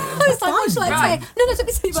 I was like, what shall I Right. play? No, don't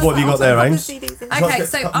be silly. So what have you got there, Ames? Okay,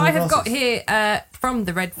 so Cut I my have got glasses. here from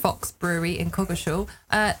the Red Fox Brewery in Coggeshall,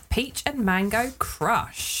 peach and mango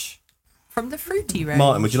crush from the fruity range.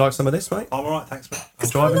 Martin, would you like some of this, mate? I'm alright, thanks, mate. For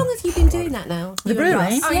How driving? long have you been doing that now? The You and brewery?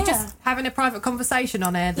 Russ? Oh, yeah. you're just having a private conversation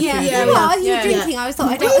on air. the Yeah, two of yeah, you. Are you Yeah. drinking? I thought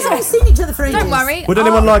I'd We haven't seen each other for ages. Don't worry. Would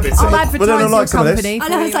anyone like it? I'll Would advertise anyone your like some of this? company. I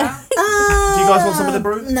know, it's like... Do you guys want some of the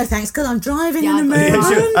brew? No, thanks, because I'm driving Yeah, in the I got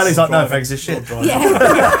moment. it. And he's like, no, thanks, it's shit.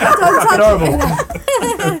 Yeah. Horrible.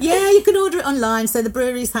 Yeah, you can order it online. So the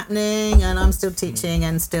brewery's happening, and I'm still teaching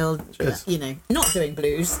and still, Cheers. not doing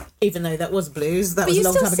blues, even though that was blues. That But was a you're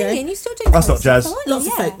long still time singing, ago. you're still doing That's not stuff, jazz. aren't you? Lots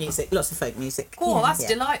of Yeah. folk music. Lots of folk music. Oh, Yeah, that's yeah.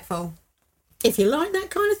 delightful. If you like that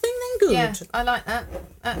kind of thing, then good. Yeah, I like that.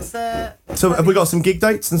 That's So have we got some gig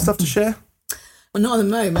dates and stuff to share? Well, not at the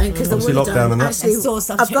moment because Obviously the would lockdown and that. Actually, It's all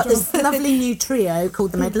I've got this subject. lovely new trio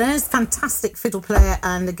called the Medlars. Fantastic fiddle player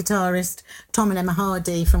and a guitarist, Tom and Emma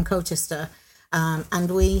Hardy from Colchester.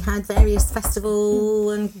 And we had various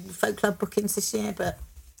festival and folk club bookings this year, but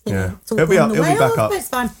you Yeah. know, it's all It'll be gone up- the it'll be way back off, up. but it's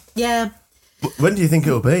fine. Yeah. When do you think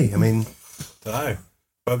it'll be? I mean, Don't know.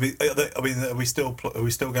 Are we still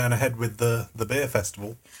going ahead with the beer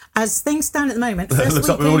festival? As things stand at the moment, It first looks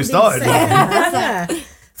like we've weekend already in started. September-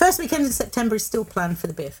 First weekend in September is still planned for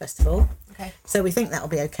the beer festival. Okay. So we think that'll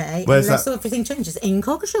be okay. Where's unless that? everything changes. In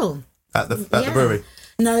Coggeshall. at the Yeah. brewery.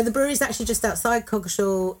 No, the brewery's actually just outside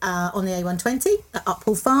Coggeshall on the A120 at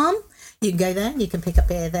Uphall Farm. You can go there, you can pick up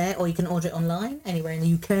beer there, or you can order it online anywhere in the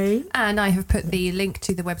UK. And I have put the link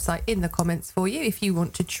to the website in the comments for you if you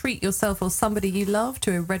want to treat yourself or somebody you love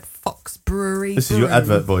to a Red Fox Brewery. This is your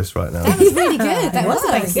advert voice right now. That was really good. That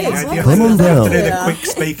was very good. Come on down. To do the quick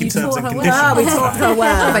speak in terms and conditions. Oh, we talked for a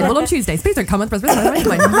while. Available on Tuesdays. Please don't come on. Don't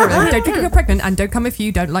drink if you're pregnant, and don't come if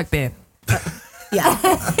you don't like beer.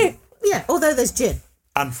 Yeah. Yeah, although there's gin.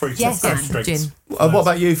 And fruit Yes, and and drinks. gin. What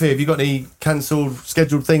about you, Fee? Have you got any cancelled,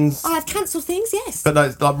 scheduled things? I have cancelled things, yes. But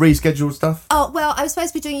like rescheduled stuff? Oh, well, I was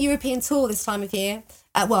supposed to be doing a European tour this time of year.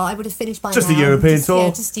 Well, I would have finished by Just now. a European Just, tour, Yeah,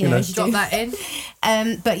 just, you you know, know. as you Drop do. that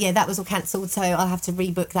in. But yeah, that was all cancelled, so I'll have to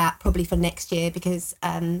rebook that probably for next year because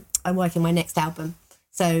I'm working my next album.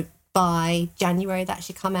 So by January that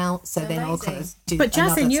should come out. So then I'll kind of do. But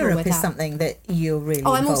Jazz another in tour Europe with is that. something that you're really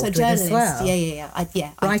Oh, I'm also a involved with journalist. as well.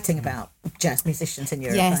 Yeah. Writing about jazz musicians in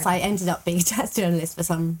Europe. Yes, right? I ended up being a jazz journalist for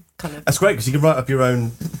some kind of. That's great because you can write up your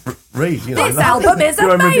own read. You know, This album is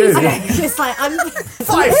your own review, amazing. yeah. It's like I'm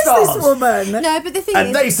 5 stars. This woman. No, but the thing And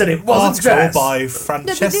is, they said it wasn't Article jazz. by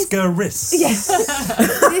Francesca Riss. Yes.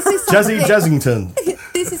 This is Jazzy something- Jazzington.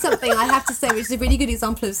 This is something I have to say, which is a really good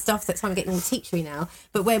example of stuff that's kind of getting more teachery now,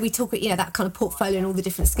 but where we talk, that kind of portfolio and all the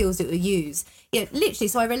different skills that we use. Literally.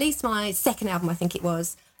 So I released my second album, I think it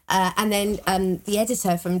was, and then the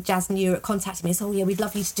editor from Jazz in Europe contacted me and said, "Oh yeah, we'd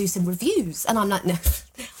love you to do some reviews." And I'm like, "No,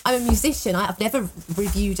 I'm a musician. I've never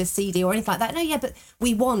reviewed a CD or anything like that." "No, yeah, but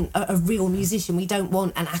we want a real musician. We don't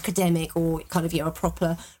want an academic or kind of a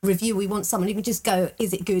proper review. We want someone who can just go,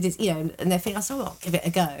 is it good? And they're thinking, I said, "Oh, I'll give it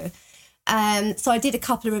a go." So I did a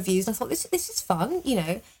couple of reviews and I thought this is fun,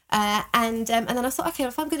 and then I thought, okay, well,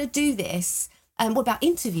 if I'm going to do this, what about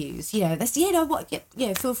interviews?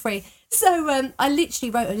 Feel free. So I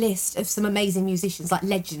literally wrote a list of some amazing musicians, like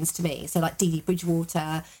legends to me. So like Dee Dee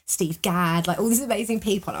Bridgewater, Steve Gadd, like all these amazing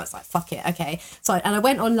people. And I was like, fuck it, okay. So I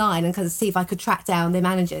went online and kind of see if I could track down their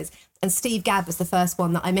managers. And Steve Gadd was the first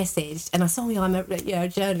one that I messaged. And I said, I'm a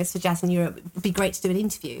journalist for Jazz in Europe. It'd be great to do an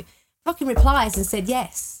interview. Fucking replies and said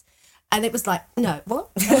yes. And it was like, no, what?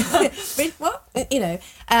 What?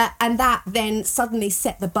 And that then suddenly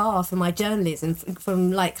set the bar for my journalism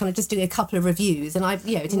from like kind of just doing a couple of reviews. And I,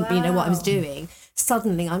 didn't really know what I was doing.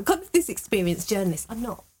 Suddenly I'm kind of this experienced journalist. I'm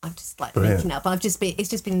not. I'm just like Brilliant. making up.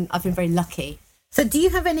 I've been very lucky. So do you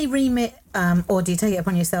have any remit or do you take it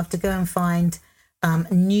upon yourself to go and find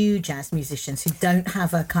new jazz musicians who don't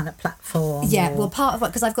have a kind of platform? Yeah, well, part of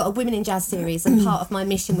because I've got a Women in Jazz series, and part of my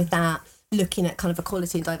mission with that, looking at kind of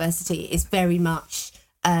equality and diversity, is very much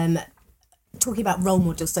talking about role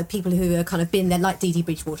models. So people who are kind of been there, like Dee Dee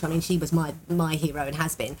Bridgewater. I mean, she was my hero and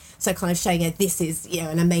has been. So kind of showing her this is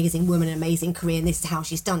an amazing woman, an amazing career, and this is how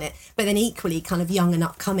she's done it. But then equally, kind of young and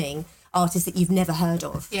upcoming artists that you've never heard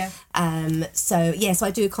of. Yeah. So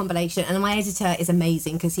I do a combination, and my editor is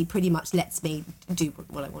amazing because he pretty much lets me do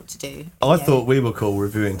what I want to do. I thought we were cool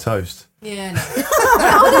reviewing Toast. Yeah. No.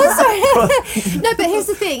 Oh, no, sorry. No, but here's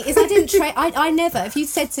the thing: is I didn't I never. If you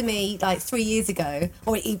said to me like 3 years ago,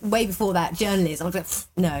 or way before that, journalism, I'd be like,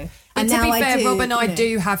 no. But And to now be I fair, do, Rob and I you know.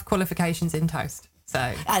 do have qualifications in Toast. So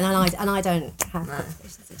And I don't have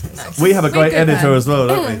qualifications in Toast. We have a great good, editor man. as well,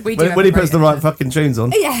 don't we? We do have when a he puts great the right fucking tunes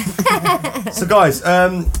on. Yeah. So, guys,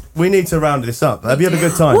 we need to round this up. Have you had a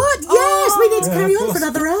good time? What? Yes, we need to Yeah, carry of on for course.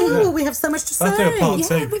 another hour. We have so much to say. Let's do a part Yeah,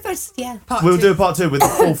 two. we've got, part We'll two. do a part 2 with the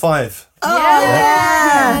full 5.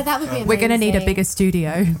 yeah, that would be amazing. We're going to need a bigger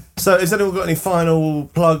studio. So, has anyone got any final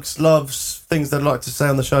plugs, loves, things they'd like to say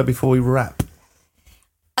on the show before we wrap?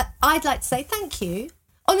 I'd like to say thank you.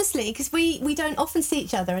 Honestly, because we don't often see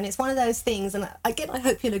each other, and it's one of those things, and again, I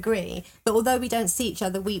hope you'll agree, that although we don't see each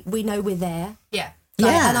other, we know we're there. Yeah.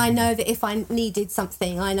 Yeah. And I know that if I needed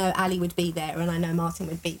something, I know Ali would be there, and I know Martin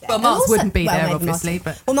would be there. Well, And Martin also- wouldn't be there, maybe obviously, Martin.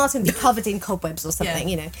 but- Well, Martin would be covered in cobwebs or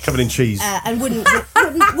something, Covered in cheese. and wouldn't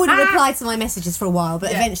reply to my messages for a while,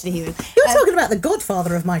 but eventually he would. You're talking about the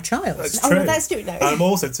godfather of my child. That's Oh, true. no, that's true, no. I'm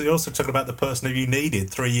also talking about the person who you needed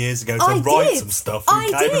 3 years ago to I write did. some stuff. Who I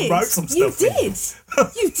came did. and wrote some You stuff. for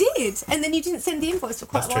did. You did, and then you didn't send the invoice for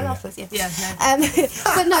quite That's a while true, afterwards. Yeah. Yeah,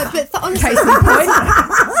 But honestly, Case in point.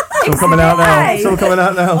 It's all coming out now. It's all coming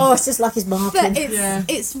out now. Oh, it's just like his marking. But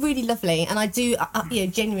it's really lovely, and I do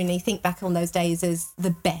genuinely think back on those days as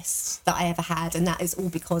the best that I ever had, and that is all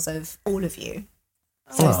because of all of you.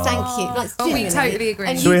 So thank you. Like, Oh, we genuinely. totally agree.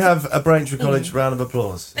 And Should we you- have a Braintree College round of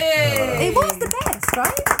applause? It was the best,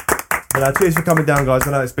 right? Cheers for coming down, guys.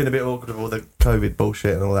 I know it's been a bit awkward with all the COVID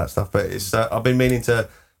bullshit and all that stuff, but it's I've been meaning to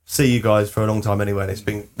see you guys for a long time anyway,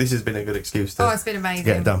 and this has been a good excuse to, Oh, it's been amazing.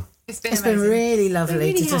 to get it done. It's been It's amazing. been really lovely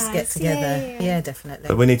It really to just get has, together. yeah. Definitely.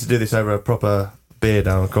 But we need to do this over a proper beer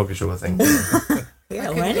down on Coggeshall, I think. Yeah, I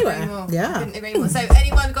or couldn't anywhere. agree more. Yeah. Couldn't agree more. So,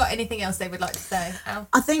 anyone got anything else they would like to say? Al?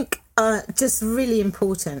 I think just really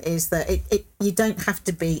important is that you don't have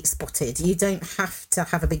to be spotted. You don't have to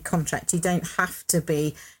have a big contract. You don't have to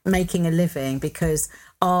be making a living, because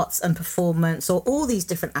arts and performance, or all these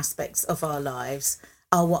different aspects of our lives,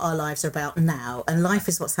 are what our lives are about now. And life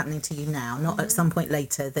is what's happening to you now, not at some point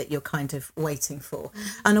later that you're kind of waiting for.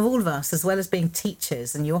 And of all of us, as well as being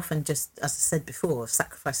teachers, and you often just, as I said before,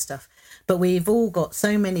 sacrifice stuff, but we've all got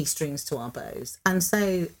so many strings to our bows, and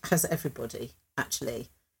so has everybody, actually.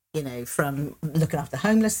 From looking after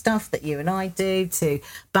homeless stuff that you and I do, to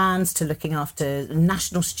bands, to looking after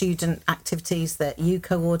national student activities that you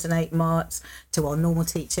coordinate, Marts, to our normal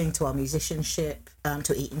teaching, to our musicianship,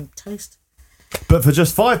 to eating toast. But for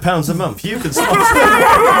just £5 a month, you can sponsor.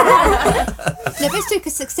 No, but it's true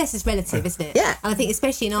because success is relative, isn't it? Yeah. And I think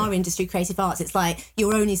especially in our industry, creative arts, it's like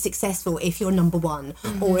you're only successful if you're number one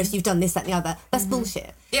or if you've done this, that, and the other. That's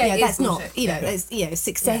bullshit. Yeah, You know, it is that's bullshit. not. You know, it's,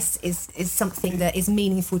 success is something that is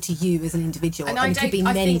meaningful to you as an individual, and it could be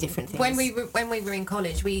I many think different things. When we were in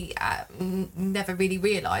college, we never really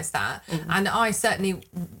realised that, and I certainly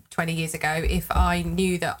 20 years ago, if I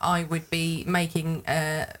knew that I would be making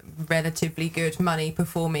relatively good money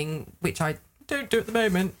performing, which I don't do at the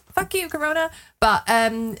moment. Fuck you, Corona. But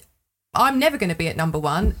I'm never going to be at number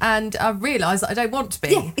one, and I've realised that I don't want to be.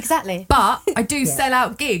 Yeah, exactly. But I do sell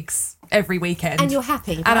out gigs every weekend. And you're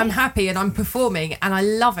happy, right? And I'm happy and I'm performing and I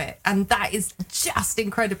love it. And that is just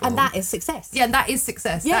incredible. And that is success. Yeah, and that is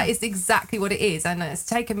success. Yeah. That is exactly what it is. And it's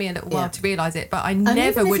taken me a little while Yeah. to realise it, but I And never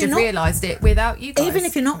even if would you're have not- realised it without you guys. Even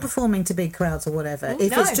if you're not performing to big crowds or whatever,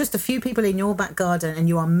 if No. it's just a few people in your back garden and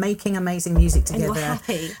you are making amazing music And together, you're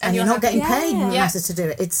happy. and you're not getting happy. paid Yeah. masses to do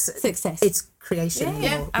it, it's success. It's creation.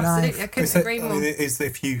 Yeah, your absolutely. life. I couldn't agree more. Is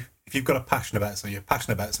if you've got a passion about something, you're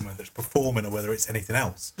passionate about something, whether it's performing or whether it's anything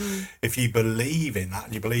else. If you believe in that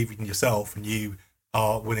and you believe in yourself and you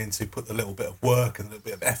are willing to put the little bit of work and a little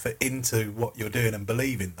bit of effort into what you're doing and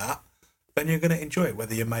believe in that, then you're going to enjoy it.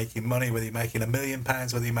 Whether you're making money, whether you're making £1 million,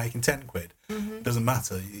 whether you're making 10 quid, doesn't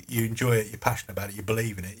matter. You enjoy it. You're passionate about it. You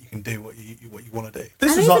believe in it. You can do what you want to do.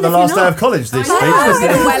 This And was like even the if you're last day not- of college, this I speech, know.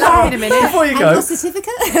 wasn't it? Well up in a minute. Before you And go, your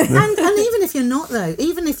certificate? and even if you're not though,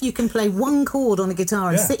 even if you can play one chord on the guitar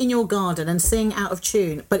and Yeah. sit in your garden and sing out of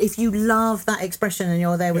tune, but if you love that expression and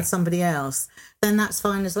you're there with somebody else, then that's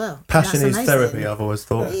fine as well. passion That's is amazing. therapy, I've always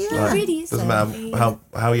thought. Yeah, it really is Doesn't therapy. matter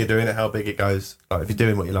how you're doing it, how big it goes. Like, if you're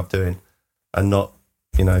doing what you love doing and not,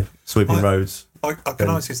 sweeping roads. I can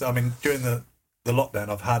honestly say, I mean, during the lockdown,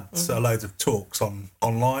 I've had loads of talks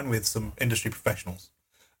online with some industry professionals,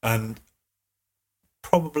 and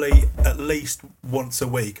probably at least once a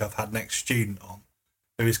week I've had an ex-student on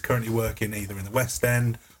who is currently working either in the West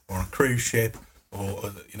End or on a cruise ship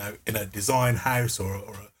or in a design house or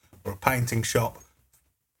a painting shop,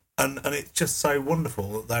 and it's just so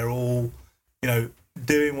wonderful that they're all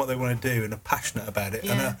doing what they want to do and are passionate about it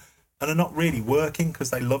and are not really working because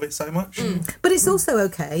they love it so much. But it's also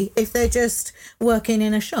okay if they're just working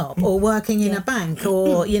in a shop or working in a bank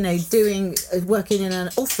or working in an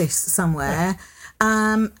office somewhere.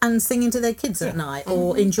 And singing to their kids at night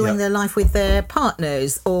or enjoying their life with their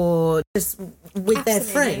partners or just with their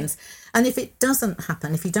friends. And if it doesn't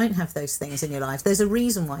happen, if you don't have those things in your life, there's a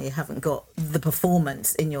reason why you haven't got the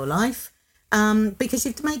performance in your life, because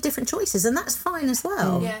you've made different choices, and that's fine as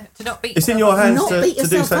well. Yeah, to not beat It's in yourself your up. hands Not to beat do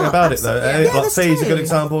yourself something up, about it, though. absolutely. Yeah, Like that's Fee's a good true.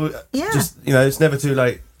 example. Yeah. Just, it's never too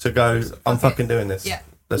late to go, I'm fucking doing this. Yeah.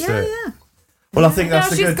 Let's do Yeah, it. yeah. Well, I think Now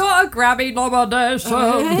that's a she's good... got a Grammy nomination.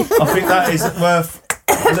 I think that is worth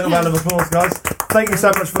a little round of applause, guys. Thank you so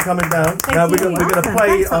much for coming down. Now we're going to Welcome. play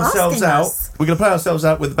Thanks for ourselves asking out. us. We're going to play ourselves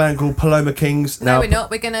out with a band called Paloma Kings. No, we're not.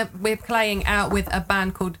 We're playing out with a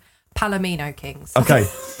band called Palomino Kings. Okay,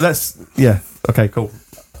 okay, cool.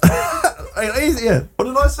 Yeah, what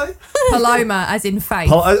did I say? Paloma, as in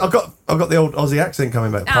faith. I've got the old Aussie accent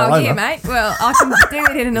coming back. Oh, Paloma. yeah, mate. Well, I can do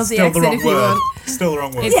it in an Aussie Still the accent wrong if you word. want. Still the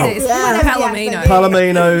wrong word. It's Palomino.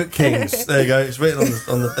 Palomino Kings. There you go. It's written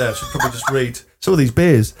on the there. I should probably just read. It's all these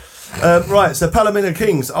beers. Right, so Palomino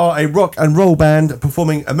Kings are a rock and roll band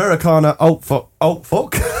performing Americana alt folk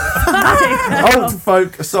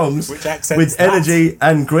songs Which accent's with that? energy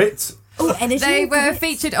and grit. Oh, energy. They were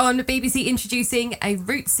featured on BBC introducing a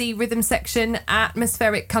rootsy rhythm section,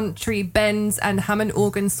 atmospheric country bends and Hammond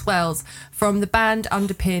organ swells. From the band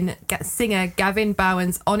underpin singer Gavin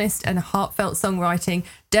Bowen's honest and heartfelt songwriting,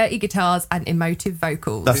 dirty guitars and emotive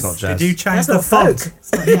vocals. That's not jazz. Did you change That's the not font?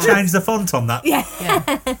 folk. Did you change the font on that? Yeah.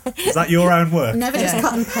 Is that your own work? Never just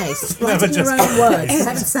cut and paste. Write Never in your just own cut and words. paste.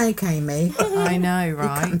 That's okay, me. I know, You cut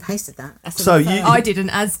right? and pasted that. So I didn't,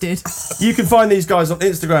 as did. you can find these guys on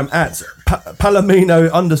Instagram at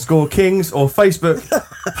Palomino_Kings or Facebook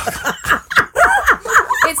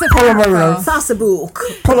It's a Palomino. Facebook.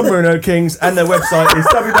 Palomino Kings, and their website is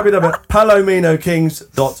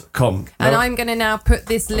www.palominokings.com. And I'm going to now put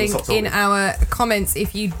this link stop in talking. our comments.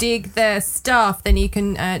 If you dig their stuff, then you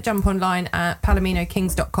can jump online at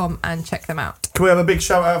palominokings.com and check them out. Can we have a big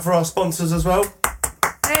shout out for our sponsors as well?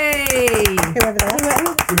 Hey! Whoever they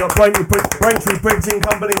are. We've got Braintree Printing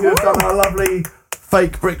Company who have done our lovely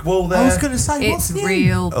fake brick wall there. I was going to say, It's what's new?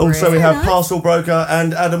 real. Also, we have nice. Parcel Broker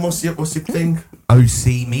and Adam. What's your thing? OC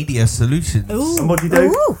Media Solutions. And what do you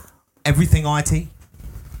do? Ooh. Everything IT.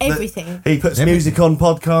 Everything. He puts Everything. music on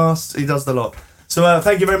podcasts. He does the lot. So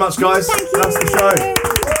thank you very much, guys. That's the show.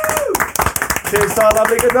 Cheers, Star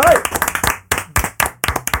Lovely. Good night.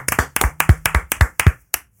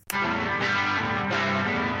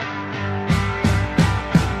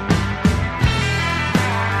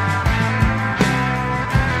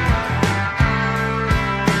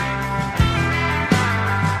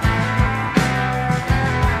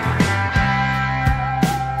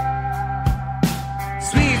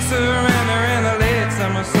 surrender in the late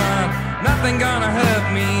summer sun. Nothing gonna hurt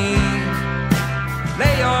me.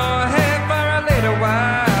 Lay your head for a little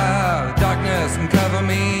while. The darkness can cover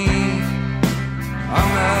me. On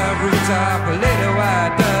the rooftop, a little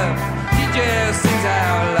white dove. She just sings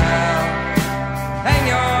out loud. Hang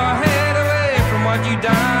your head away from what you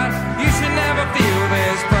done. You should never feel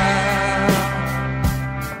this proud.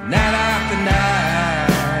 Night after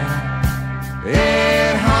night,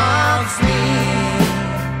 it haunts me.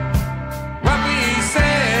 What we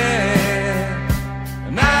said,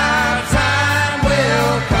 and our time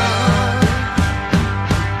will come.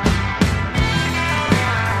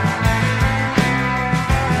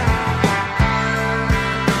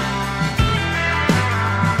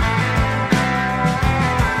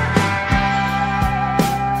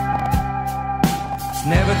 It's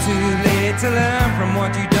never too late to learn from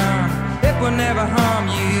what you've done. It will never harm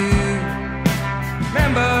you.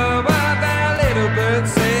 Remember what that little bird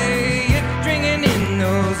say. It's drinking in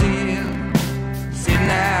those ears. Sitting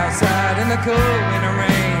outside in the cold winter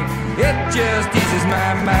rain. It just eases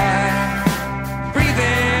my mind.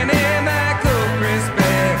 Breathing in that cool crisp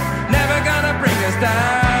air. Never gonna bring us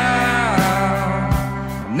down.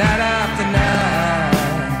 Night after night,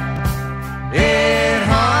 it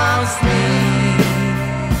haunts me.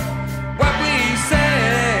 What we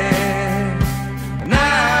said, and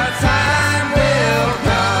our time will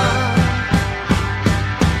come.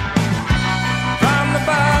 From the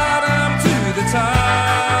bottom to the top.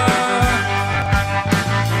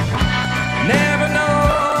 Never know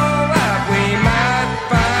what we might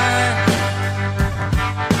find.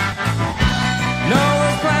 Know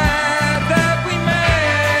the plan that we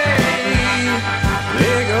made. We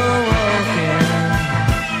go walking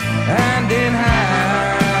hand in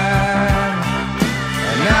hand.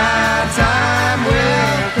 And our time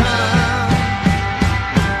will come.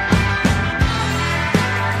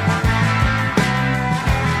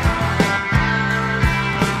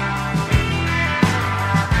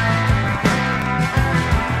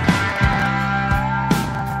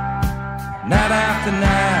 Night after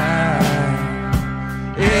night,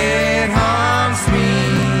 it haunts me.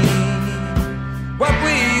 What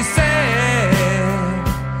we said,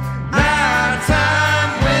 our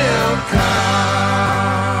time will come.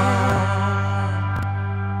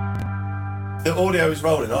 The audio is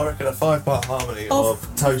rolling. I reckon a 5-part harmony of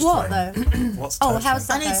Toast What Train. though? What's Oh, Toast how's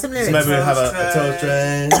Train? that? I need some go? lyrics. So maybe we'll have a Toast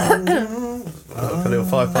Train. Train. A little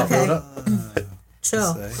 5-part build up.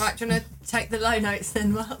 Sure. Right, do you want to take the low notes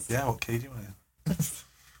then, Miles? Yeah, what key do you want?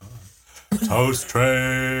 Toast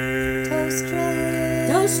train. Toast train.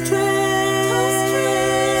 Toast train.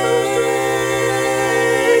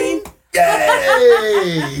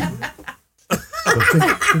 Yay!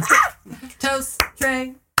 Toast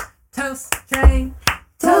train, toast train,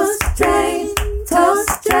 Toast train,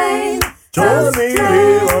 toast train. Join me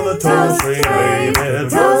here on the toast train, baby.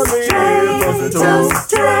 Join me here on the toast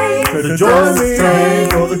train. Join me here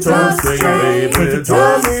for the toast train, baby.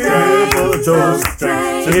 Join me here for the toast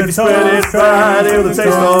train. So if you spread it right, it will taste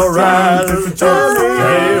alright. Join me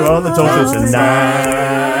here on the toast train tonight.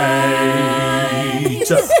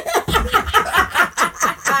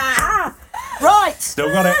 Right.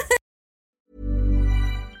 Still got it.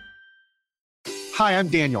 Hi, I'm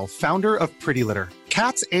Daniel, founder of Pretty Litter.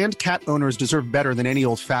 Cats and cat owners deserve better than any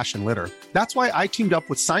old-fashioned litter. That's why I teamed up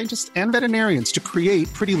with scientists and veterinarians to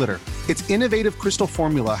create Pretty Litter. Its innovative crystal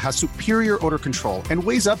formula has superior odor control and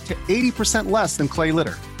weighs up to 80% less than clay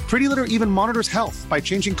litter. Pretty Litter even monitors health by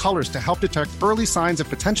changing colors to help detect early signs of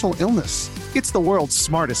potential illness. It's the world's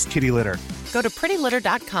smartest kitty litter. Go to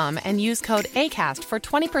prettylitter.com and use code ACAST for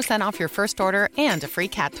 20% off your first order and a free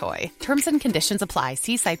cat toy. Terms and conditions apply.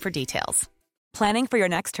 See site for details. Planning for your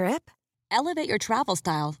next trip? Elevate your travel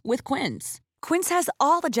style with Quince. Quince has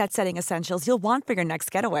all the jet-setting essentials you'll want for your next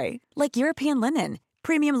getaway, like European linen,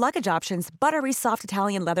 premium luggage options, buttery soft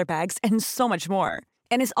Italian leather bags, and so much more.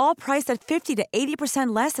 And is all priced at 50 to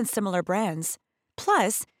 80% less than similar brands.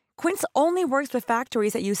 Plus, Quince only works with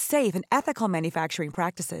factories that use safe and ethical manufacturing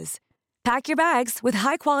practices. Pack your bags with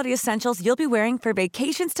high-quality essentials you'll be wearing for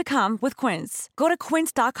vacations to come with Quince. Go to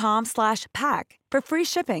quince.com/pack for free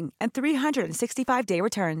shipping and 365-day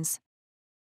returns.